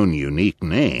its own unique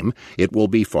name, it will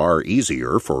be far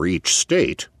easier for each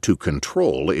state to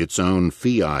control its own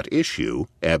fiat issue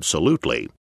absolutely.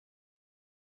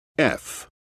 F.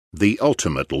 The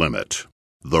ultimate limit.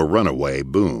 The runaway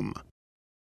boom.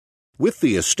 With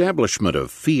the establishment of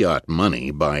fiat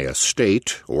money by a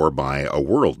state or by a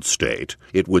world state,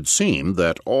 it would seem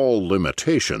that all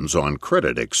limitations on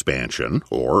credit expansion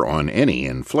or on any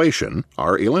inflation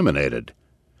are eliminated.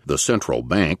 The central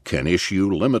bank can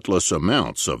issue limitless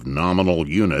amounts of nominal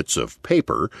units of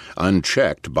paper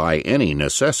unchecked by any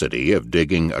necessity of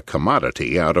digging a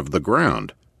commodity out of the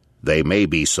ground. They may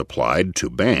be supplied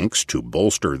to banks to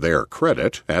bolster their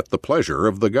credit at the pleasure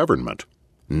of the government.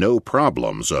 No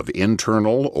problems of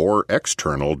internal or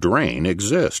external drain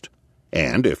exist.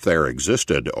 And if there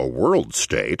existed a world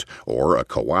state or a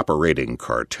cooperating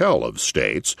cartel of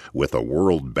states with a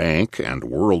world bank and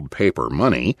world paper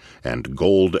money, and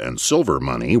gold and silver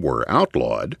money were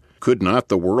outlawed, could not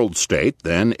the world state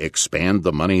then expand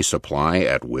the money supply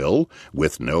at will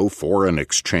with no foreign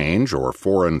exchange or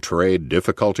foreign trade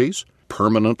difficulties,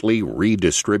 permanently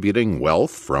redistributing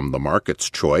wealth from the market's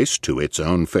choice to its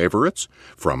own favorites,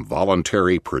 from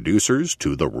voluntary producers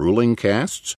to the ruling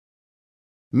castes?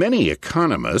 Many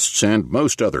economists and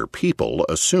most other people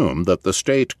assume that the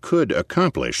state could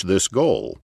accomplish this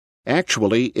goal.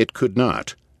 Actually, it could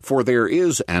not, for there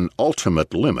is an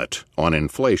ultimate limit on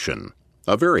inflation.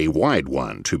 A very wide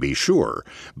one, to be sure,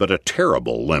 but a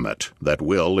terrible limit that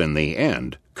will, in the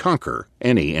end, conquer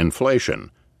any inflation.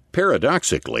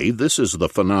 Paradoxically, this is the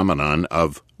phenomenon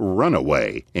of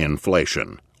runaway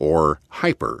inflation, or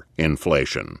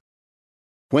hyperinflation.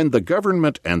 When the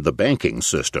government and the banking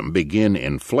system begin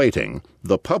inflating,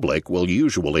 the public will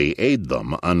usually aid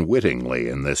them unwittingly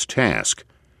in this task.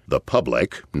 The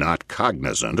public, not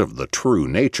cognizant of the true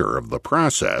nature of the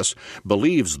process,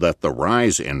 believes that the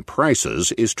rise in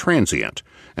prices is transient,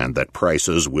 and that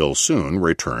prices will soon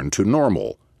return to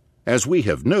normal. As we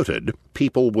have noted,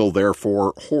 people will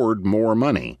therefore hoard more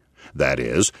money, that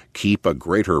is, keep a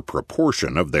greater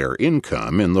proportion of their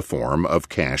income in the form of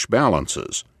cash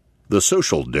balances. The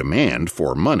social demand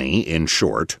for money, in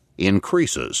short,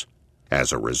 increases.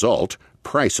 As a result,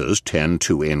 prices tend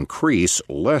to increase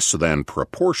less than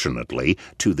proportionately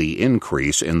to the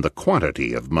increase in the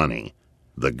quantity of money.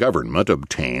 The government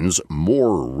obtains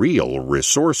more real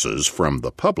resources from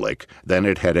the public than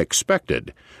it had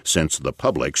expected, since the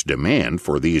public's demand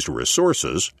for these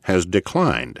resources has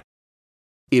declined.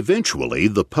 Eventually,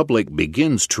 the public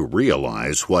begins to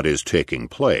realize what is taking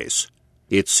place.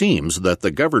 It seems that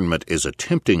the government is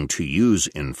attempting to use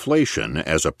inflation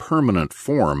as a permanent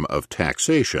form of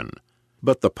taxation,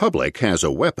 but the public has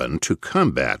a weapon to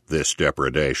combat this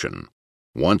depredation.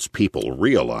 Once people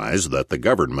realize that the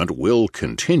government will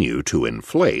continue to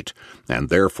inflate, and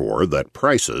therefore that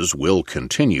prices will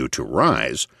continue to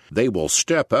rise, they will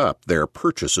step up their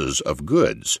purchases of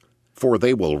goods, for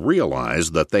they will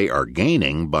realize that they are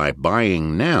gaining by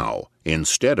buying now,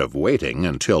 instead of waiting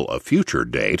until a future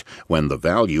date when the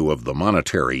value of the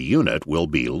monetary unit will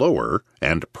be lower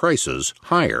and prices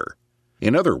higher.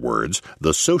 In other words,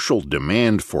 the social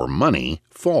demand for money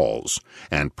falls,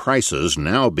 and prices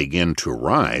now begin to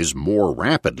rise more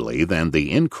rapidly than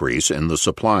the increase in the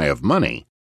supply of money.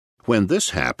 When this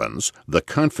happens, the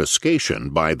confiscation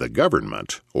by the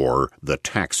government, or the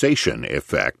taxation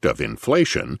effect of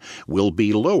inflation, will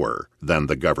be lower than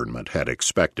the government had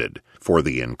expected, for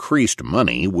the increased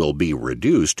money will be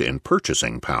reduced in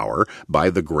purchasing power by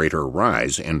the greater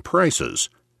rise in prices.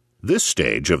 This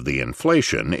stage of the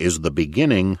inflation is the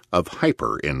beginning of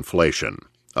hyperinflation,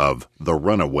 of the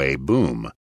runaway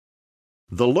boom.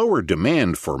 The lower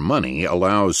demand for money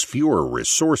allows fewer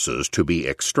resources to be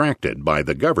extracted by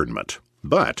the government,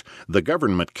 but the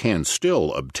government can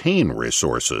still obtain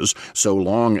resources so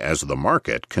long as the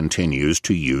market continues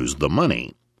to use the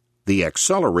money. The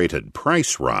accelerated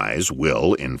price rise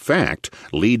will, in fact,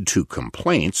 lead to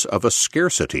complaints of a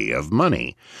scarcity of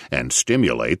money and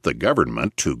stimulate the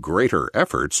government to greater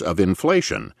efforts of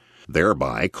inflation,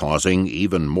 thereby causing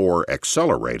even more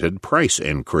accelerated price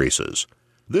increases.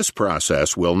 This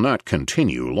process will not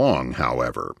continue long,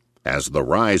 however. As the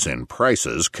rise in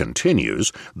prices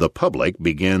continues, the public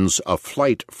begins a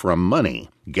flight from money,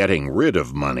 getting rid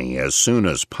of money as soon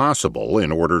as possible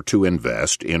in order to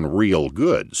invest in real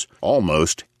goods,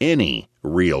 almost any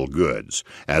real goods,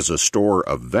 as a store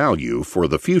of value for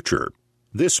the future.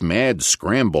 This mad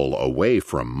scramble away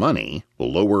from money,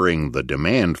 lowering the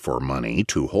demand for money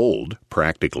to hold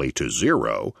practically to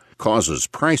zero, causes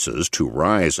prices to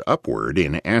rise upward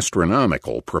in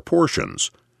astronomical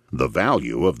proportions. The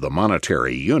value of the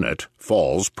monetary unit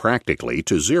falls practically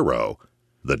to zero.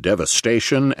 The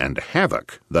devastation and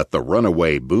havoc that the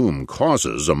runaway boom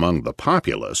causes among the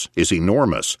populace is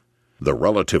enormous. The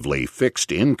relatively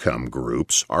fixed income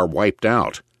groups are wiped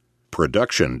out.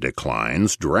 Production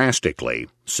declines drastically,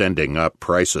 sending up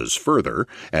prices further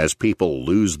as people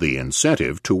lose the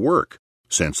incentive to work,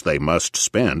 since they must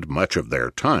spend much of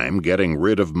their time getting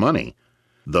rid of money.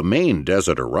 The main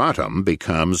desideratum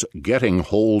becomes getting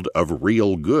hold of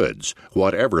real goods,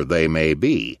 whatever they may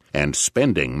be, and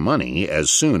spending money as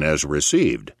soon as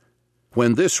received.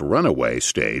 When this runaway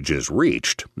stage is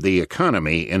reached, the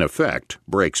economy, in effect,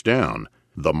 breaks down.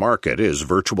 The market is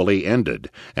virtually ended,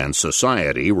 and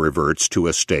society reverts to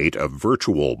a state of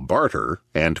virtual barter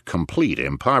and complete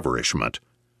impoverishment.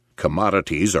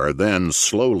 Commodities are then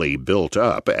slowly built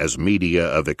up as media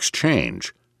of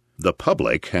exchange. The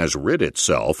public has rid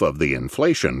itself of the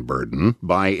inflation burden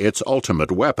by its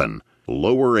ultimate weapon,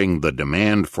 lowering the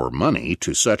demand for money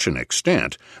to such an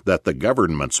extent that the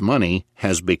government's money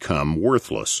has become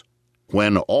worthless.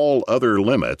 When all other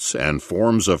limits and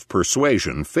forms of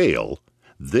persuasion fail,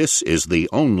 this is the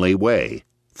only way,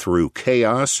 through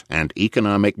chaos and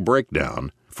economic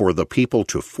breakdown, for the people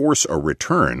to force a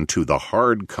return to the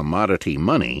hard commodity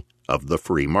money of the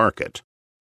free market.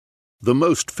 The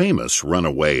most famous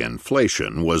runaway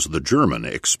inflation was the German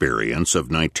experience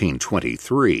of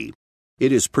 1923.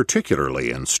 It is particularly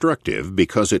instructive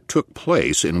because it took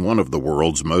place in one of the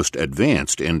world's most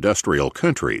advanced industrial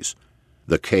countries.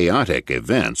 The chaotic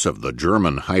events of the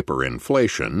German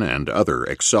hyperinflation and other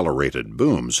accelerated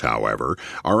booms, however,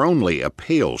 are only a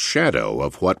pale shadow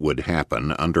of what would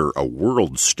happen under a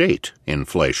world state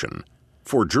inflation.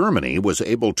 For Germany was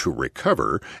able to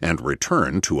recover and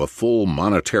return to a full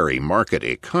monetary market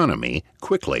economy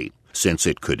quickly, since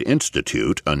it could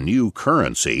institute a new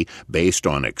currency based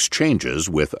on exchanges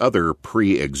with other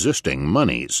pre-existing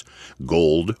monies,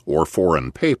 gold or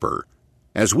foreign paper.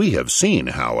 As we have seen,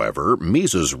 however,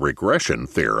 Mises' regression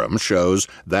theorem shows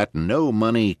that no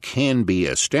money can be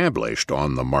established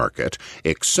on the market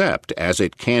except as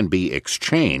it can be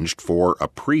exchanged for a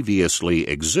previously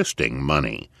existing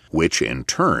money, which in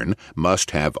turn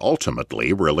must have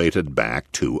ultimately related back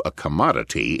to a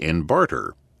commodity in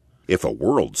barter. If a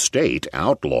world state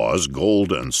outlaws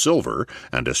gold and silver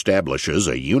and establishes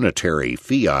a unitary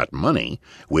fiat money,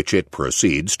 which it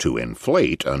proceeds to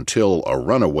inflate until a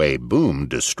runaway boom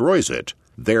destroys it,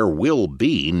 there will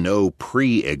be no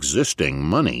pre-existing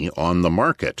money on the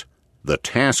market. The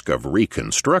task of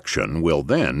reconstruction will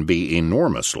then be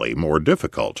enormously more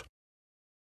difficult.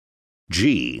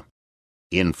 G.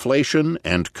 Inflation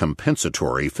and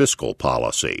compensatory fiscal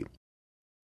policy.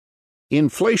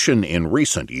 Inflation in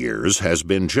recent years has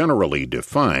been generally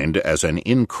defined as an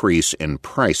increase in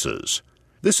prices.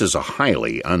 This is a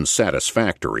highly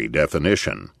unsatisfactory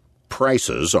definition.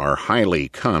 Prices are highly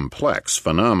complex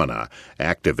phenomena,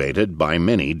 activated by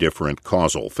many different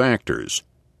causal factors.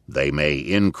 They may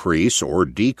increase or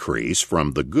decrease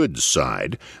from the goods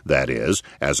side, that is,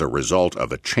 as a result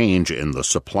of a change in the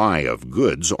supply of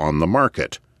goods on the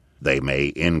market. They may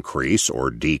increase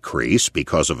or decrease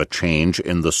because of a change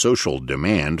in the social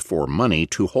demand for money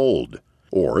to hold,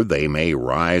 or they may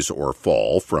rise or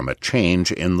fall from a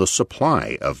change in the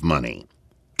supply of money.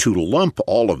 To lump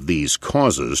all of these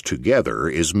causes together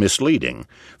is misleading,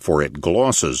 for it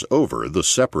glosses over the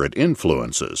separate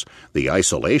influences, the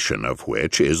isolation of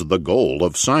which is the goal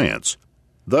of science.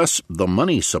 Thus, the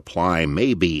money supply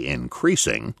may be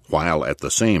increasing, while at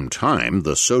the same time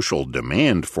the social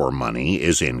demand for money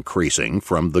is increasing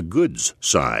from the goods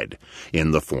side,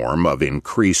 in the form of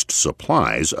increased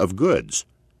supplies of goods.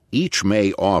 Each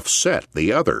may offset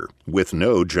the other, with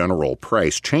no general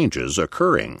price changes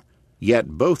occurring. Yet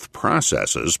both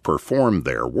processes perform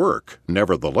their work,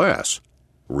 nevertheless.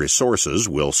 Resources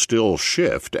will still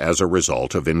shift as a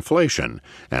result of inflation,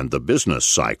 and the business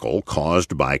cycle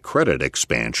caused by credit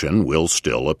expansion will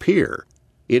still appear.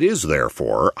 It is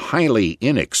therefore highly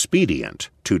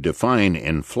inexpedient to define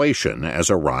inflation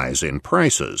as a rise in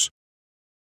prices.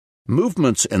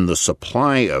 Movements in the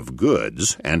supply of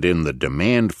goods and in the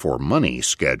demand for money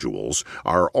schedules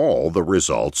are all the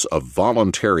results of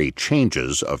voluntary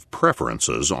changes of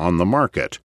preferences on the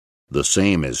market. The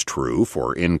same is true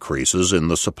for increases in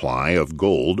the supply of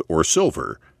gold or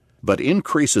silver, but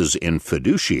increases in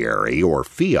fiduciary or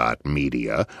fiat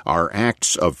media are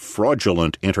acts of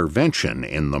fraudulent intervention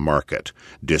in the market,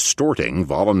 distorting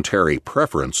voluntary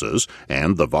preferences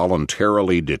and the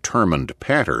voluntarily determined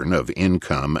pattern of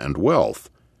income and wealth.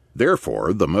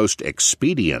 Therefore, the most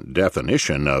expedient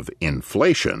definition of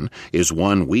inflation is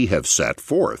one we have set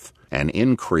forth: an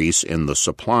increase in the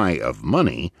supply of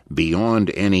money beyond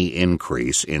any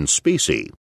increase in specie.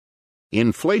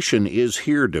 Inflation is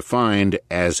here defined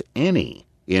as any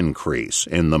increase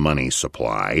in the money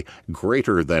supply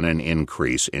greater than an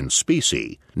increase in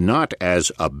specie, not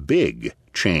as a big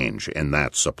change in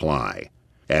that supply.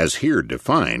 As here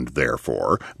defined,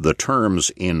 therefore, the terms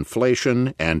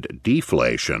inflation and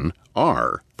deflation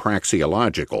are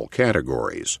praxeological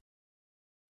categories.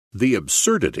 The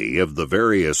absurdity of the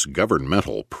various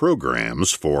governmental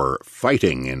programs for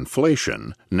fighting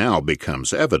inflation now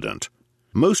becomes evident.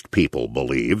 Most people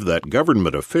believe that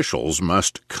government officials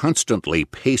must constantly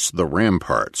pace the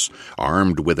ramparts,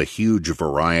 armed with a huge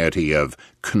variety of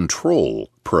control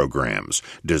programs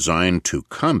designed to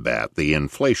combat the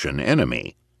inflation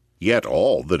enemy. Yet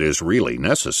all that is really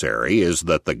necessary is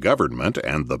that the government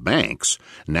and the banks,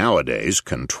 nowadays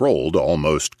controlled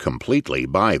almost completely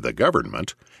by the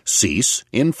government, cease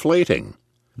inflating.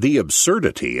 The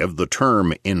absurdity of the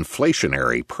term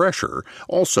inflationary pressure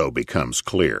also becomes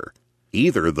clear.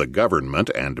 Either the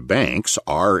government and banks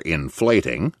are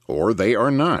inflating, or they are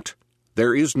not.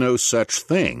 There is no such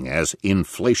thing as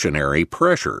inflationary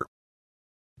pressure.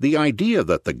 The idea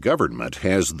that the government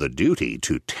has the duty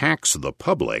to tax the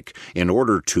public in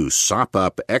order to sop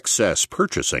up excess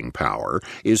purchasing power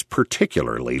is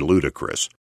particularly ludicrous.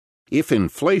 If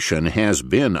inflation has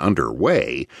been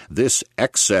underway, this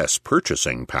excess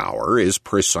purchasing power is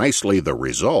precisely the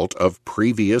result of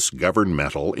previous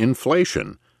governmental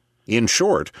inflation. In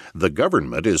short, the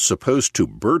government is supposed to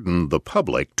burden the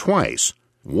public twice: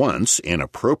 once in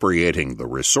appropriating the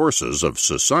resources of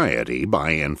society by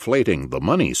inflating the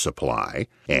money supply,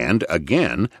 and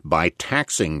again by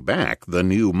taxing back the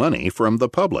new money from the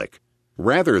public.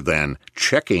 Rather than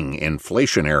checking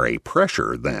inflationary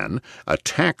pressure, then, a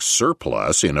tax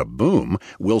surplus in a boom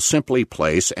will simply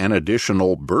place an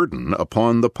additional burden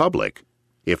upon the public.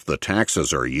 If the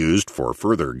taxes are used for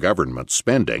further government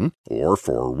spending or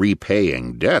for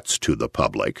repaying debts to the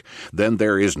public, then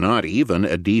there is not even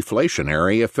a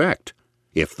deflationary effect.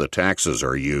 If the taxes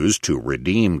are used to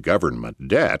redeem government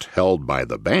debt held by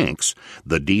the banks,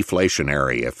 the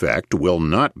deflationary effect will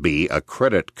not be a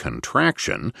credit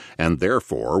contraction and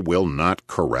therefore will not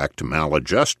correct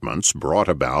maladjustments brought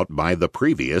about by the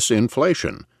previous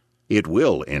inflation. It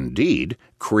will, indeed,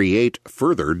 create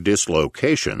further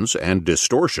dislocations and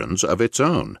distortions of its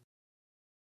own.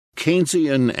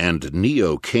 Keynesian and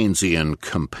neo-Keynesian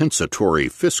compensatory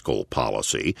fiscal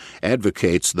policy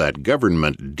advocates that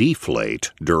government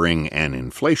deflate during an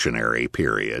inflationary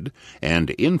period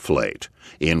and inflate,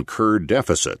 incur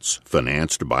deficits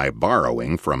financed by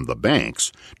borrowing from the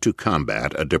banks to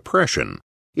combat a depression.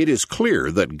 It is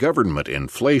clear that government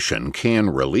inflation can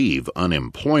relieve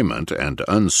unemployment and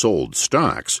unsold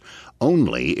stocks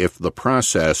only if the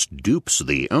process dupes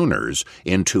the owners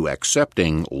into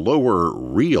accepting lower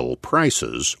real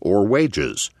prices or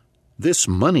wages. This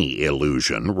money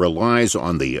illusion relies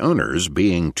on the owners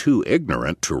being too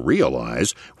ignorant to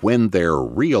realize when their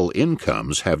real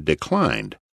incomes have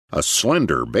declined, a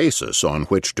slender basis on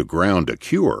which to ground a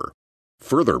cure.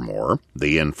 Furthermore,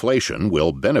 the inflation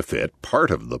will benefit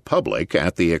part of the public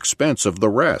at the expense of the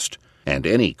rest, and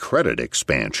any credit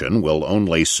expansion will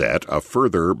only set a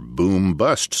further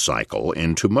boom-bust cycle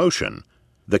into motion.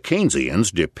 The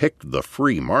Keynesians depict the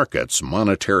free market's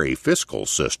monetary fiscal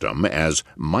system as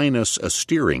minus a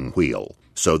steering wheel,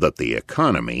 so that the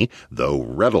economy, though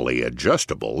readily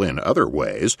adjustable in other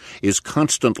ways, is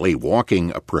constantly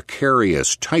walking a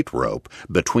precarious tightrope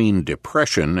between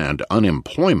depression and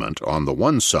unemployment on the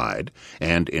one side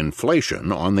and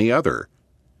inflation on the other.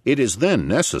 It is then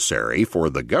necessary for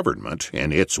the government,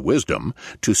 in its wisdom,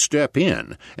 to step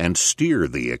in and steer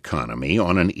the economy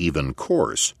on an even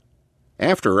course.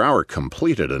 After our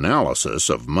completed analysis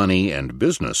of money and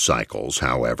business cycles,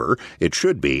 however, it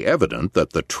should be evident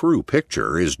that the true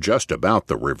picture is just about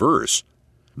the reverse.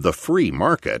 The free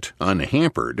market,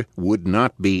 unhampered, would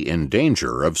not be in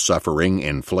danger of suffering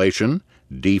inflation,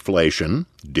 deflation,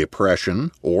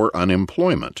 depression, or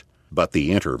unemployment, but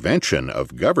the intervention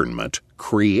of government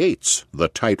creates the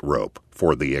tightrope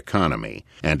for the economy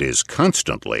and is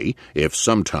constantly, if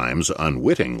sometimes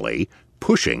unwittingly,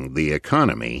 pushing the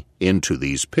economy into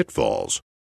these pitfalls.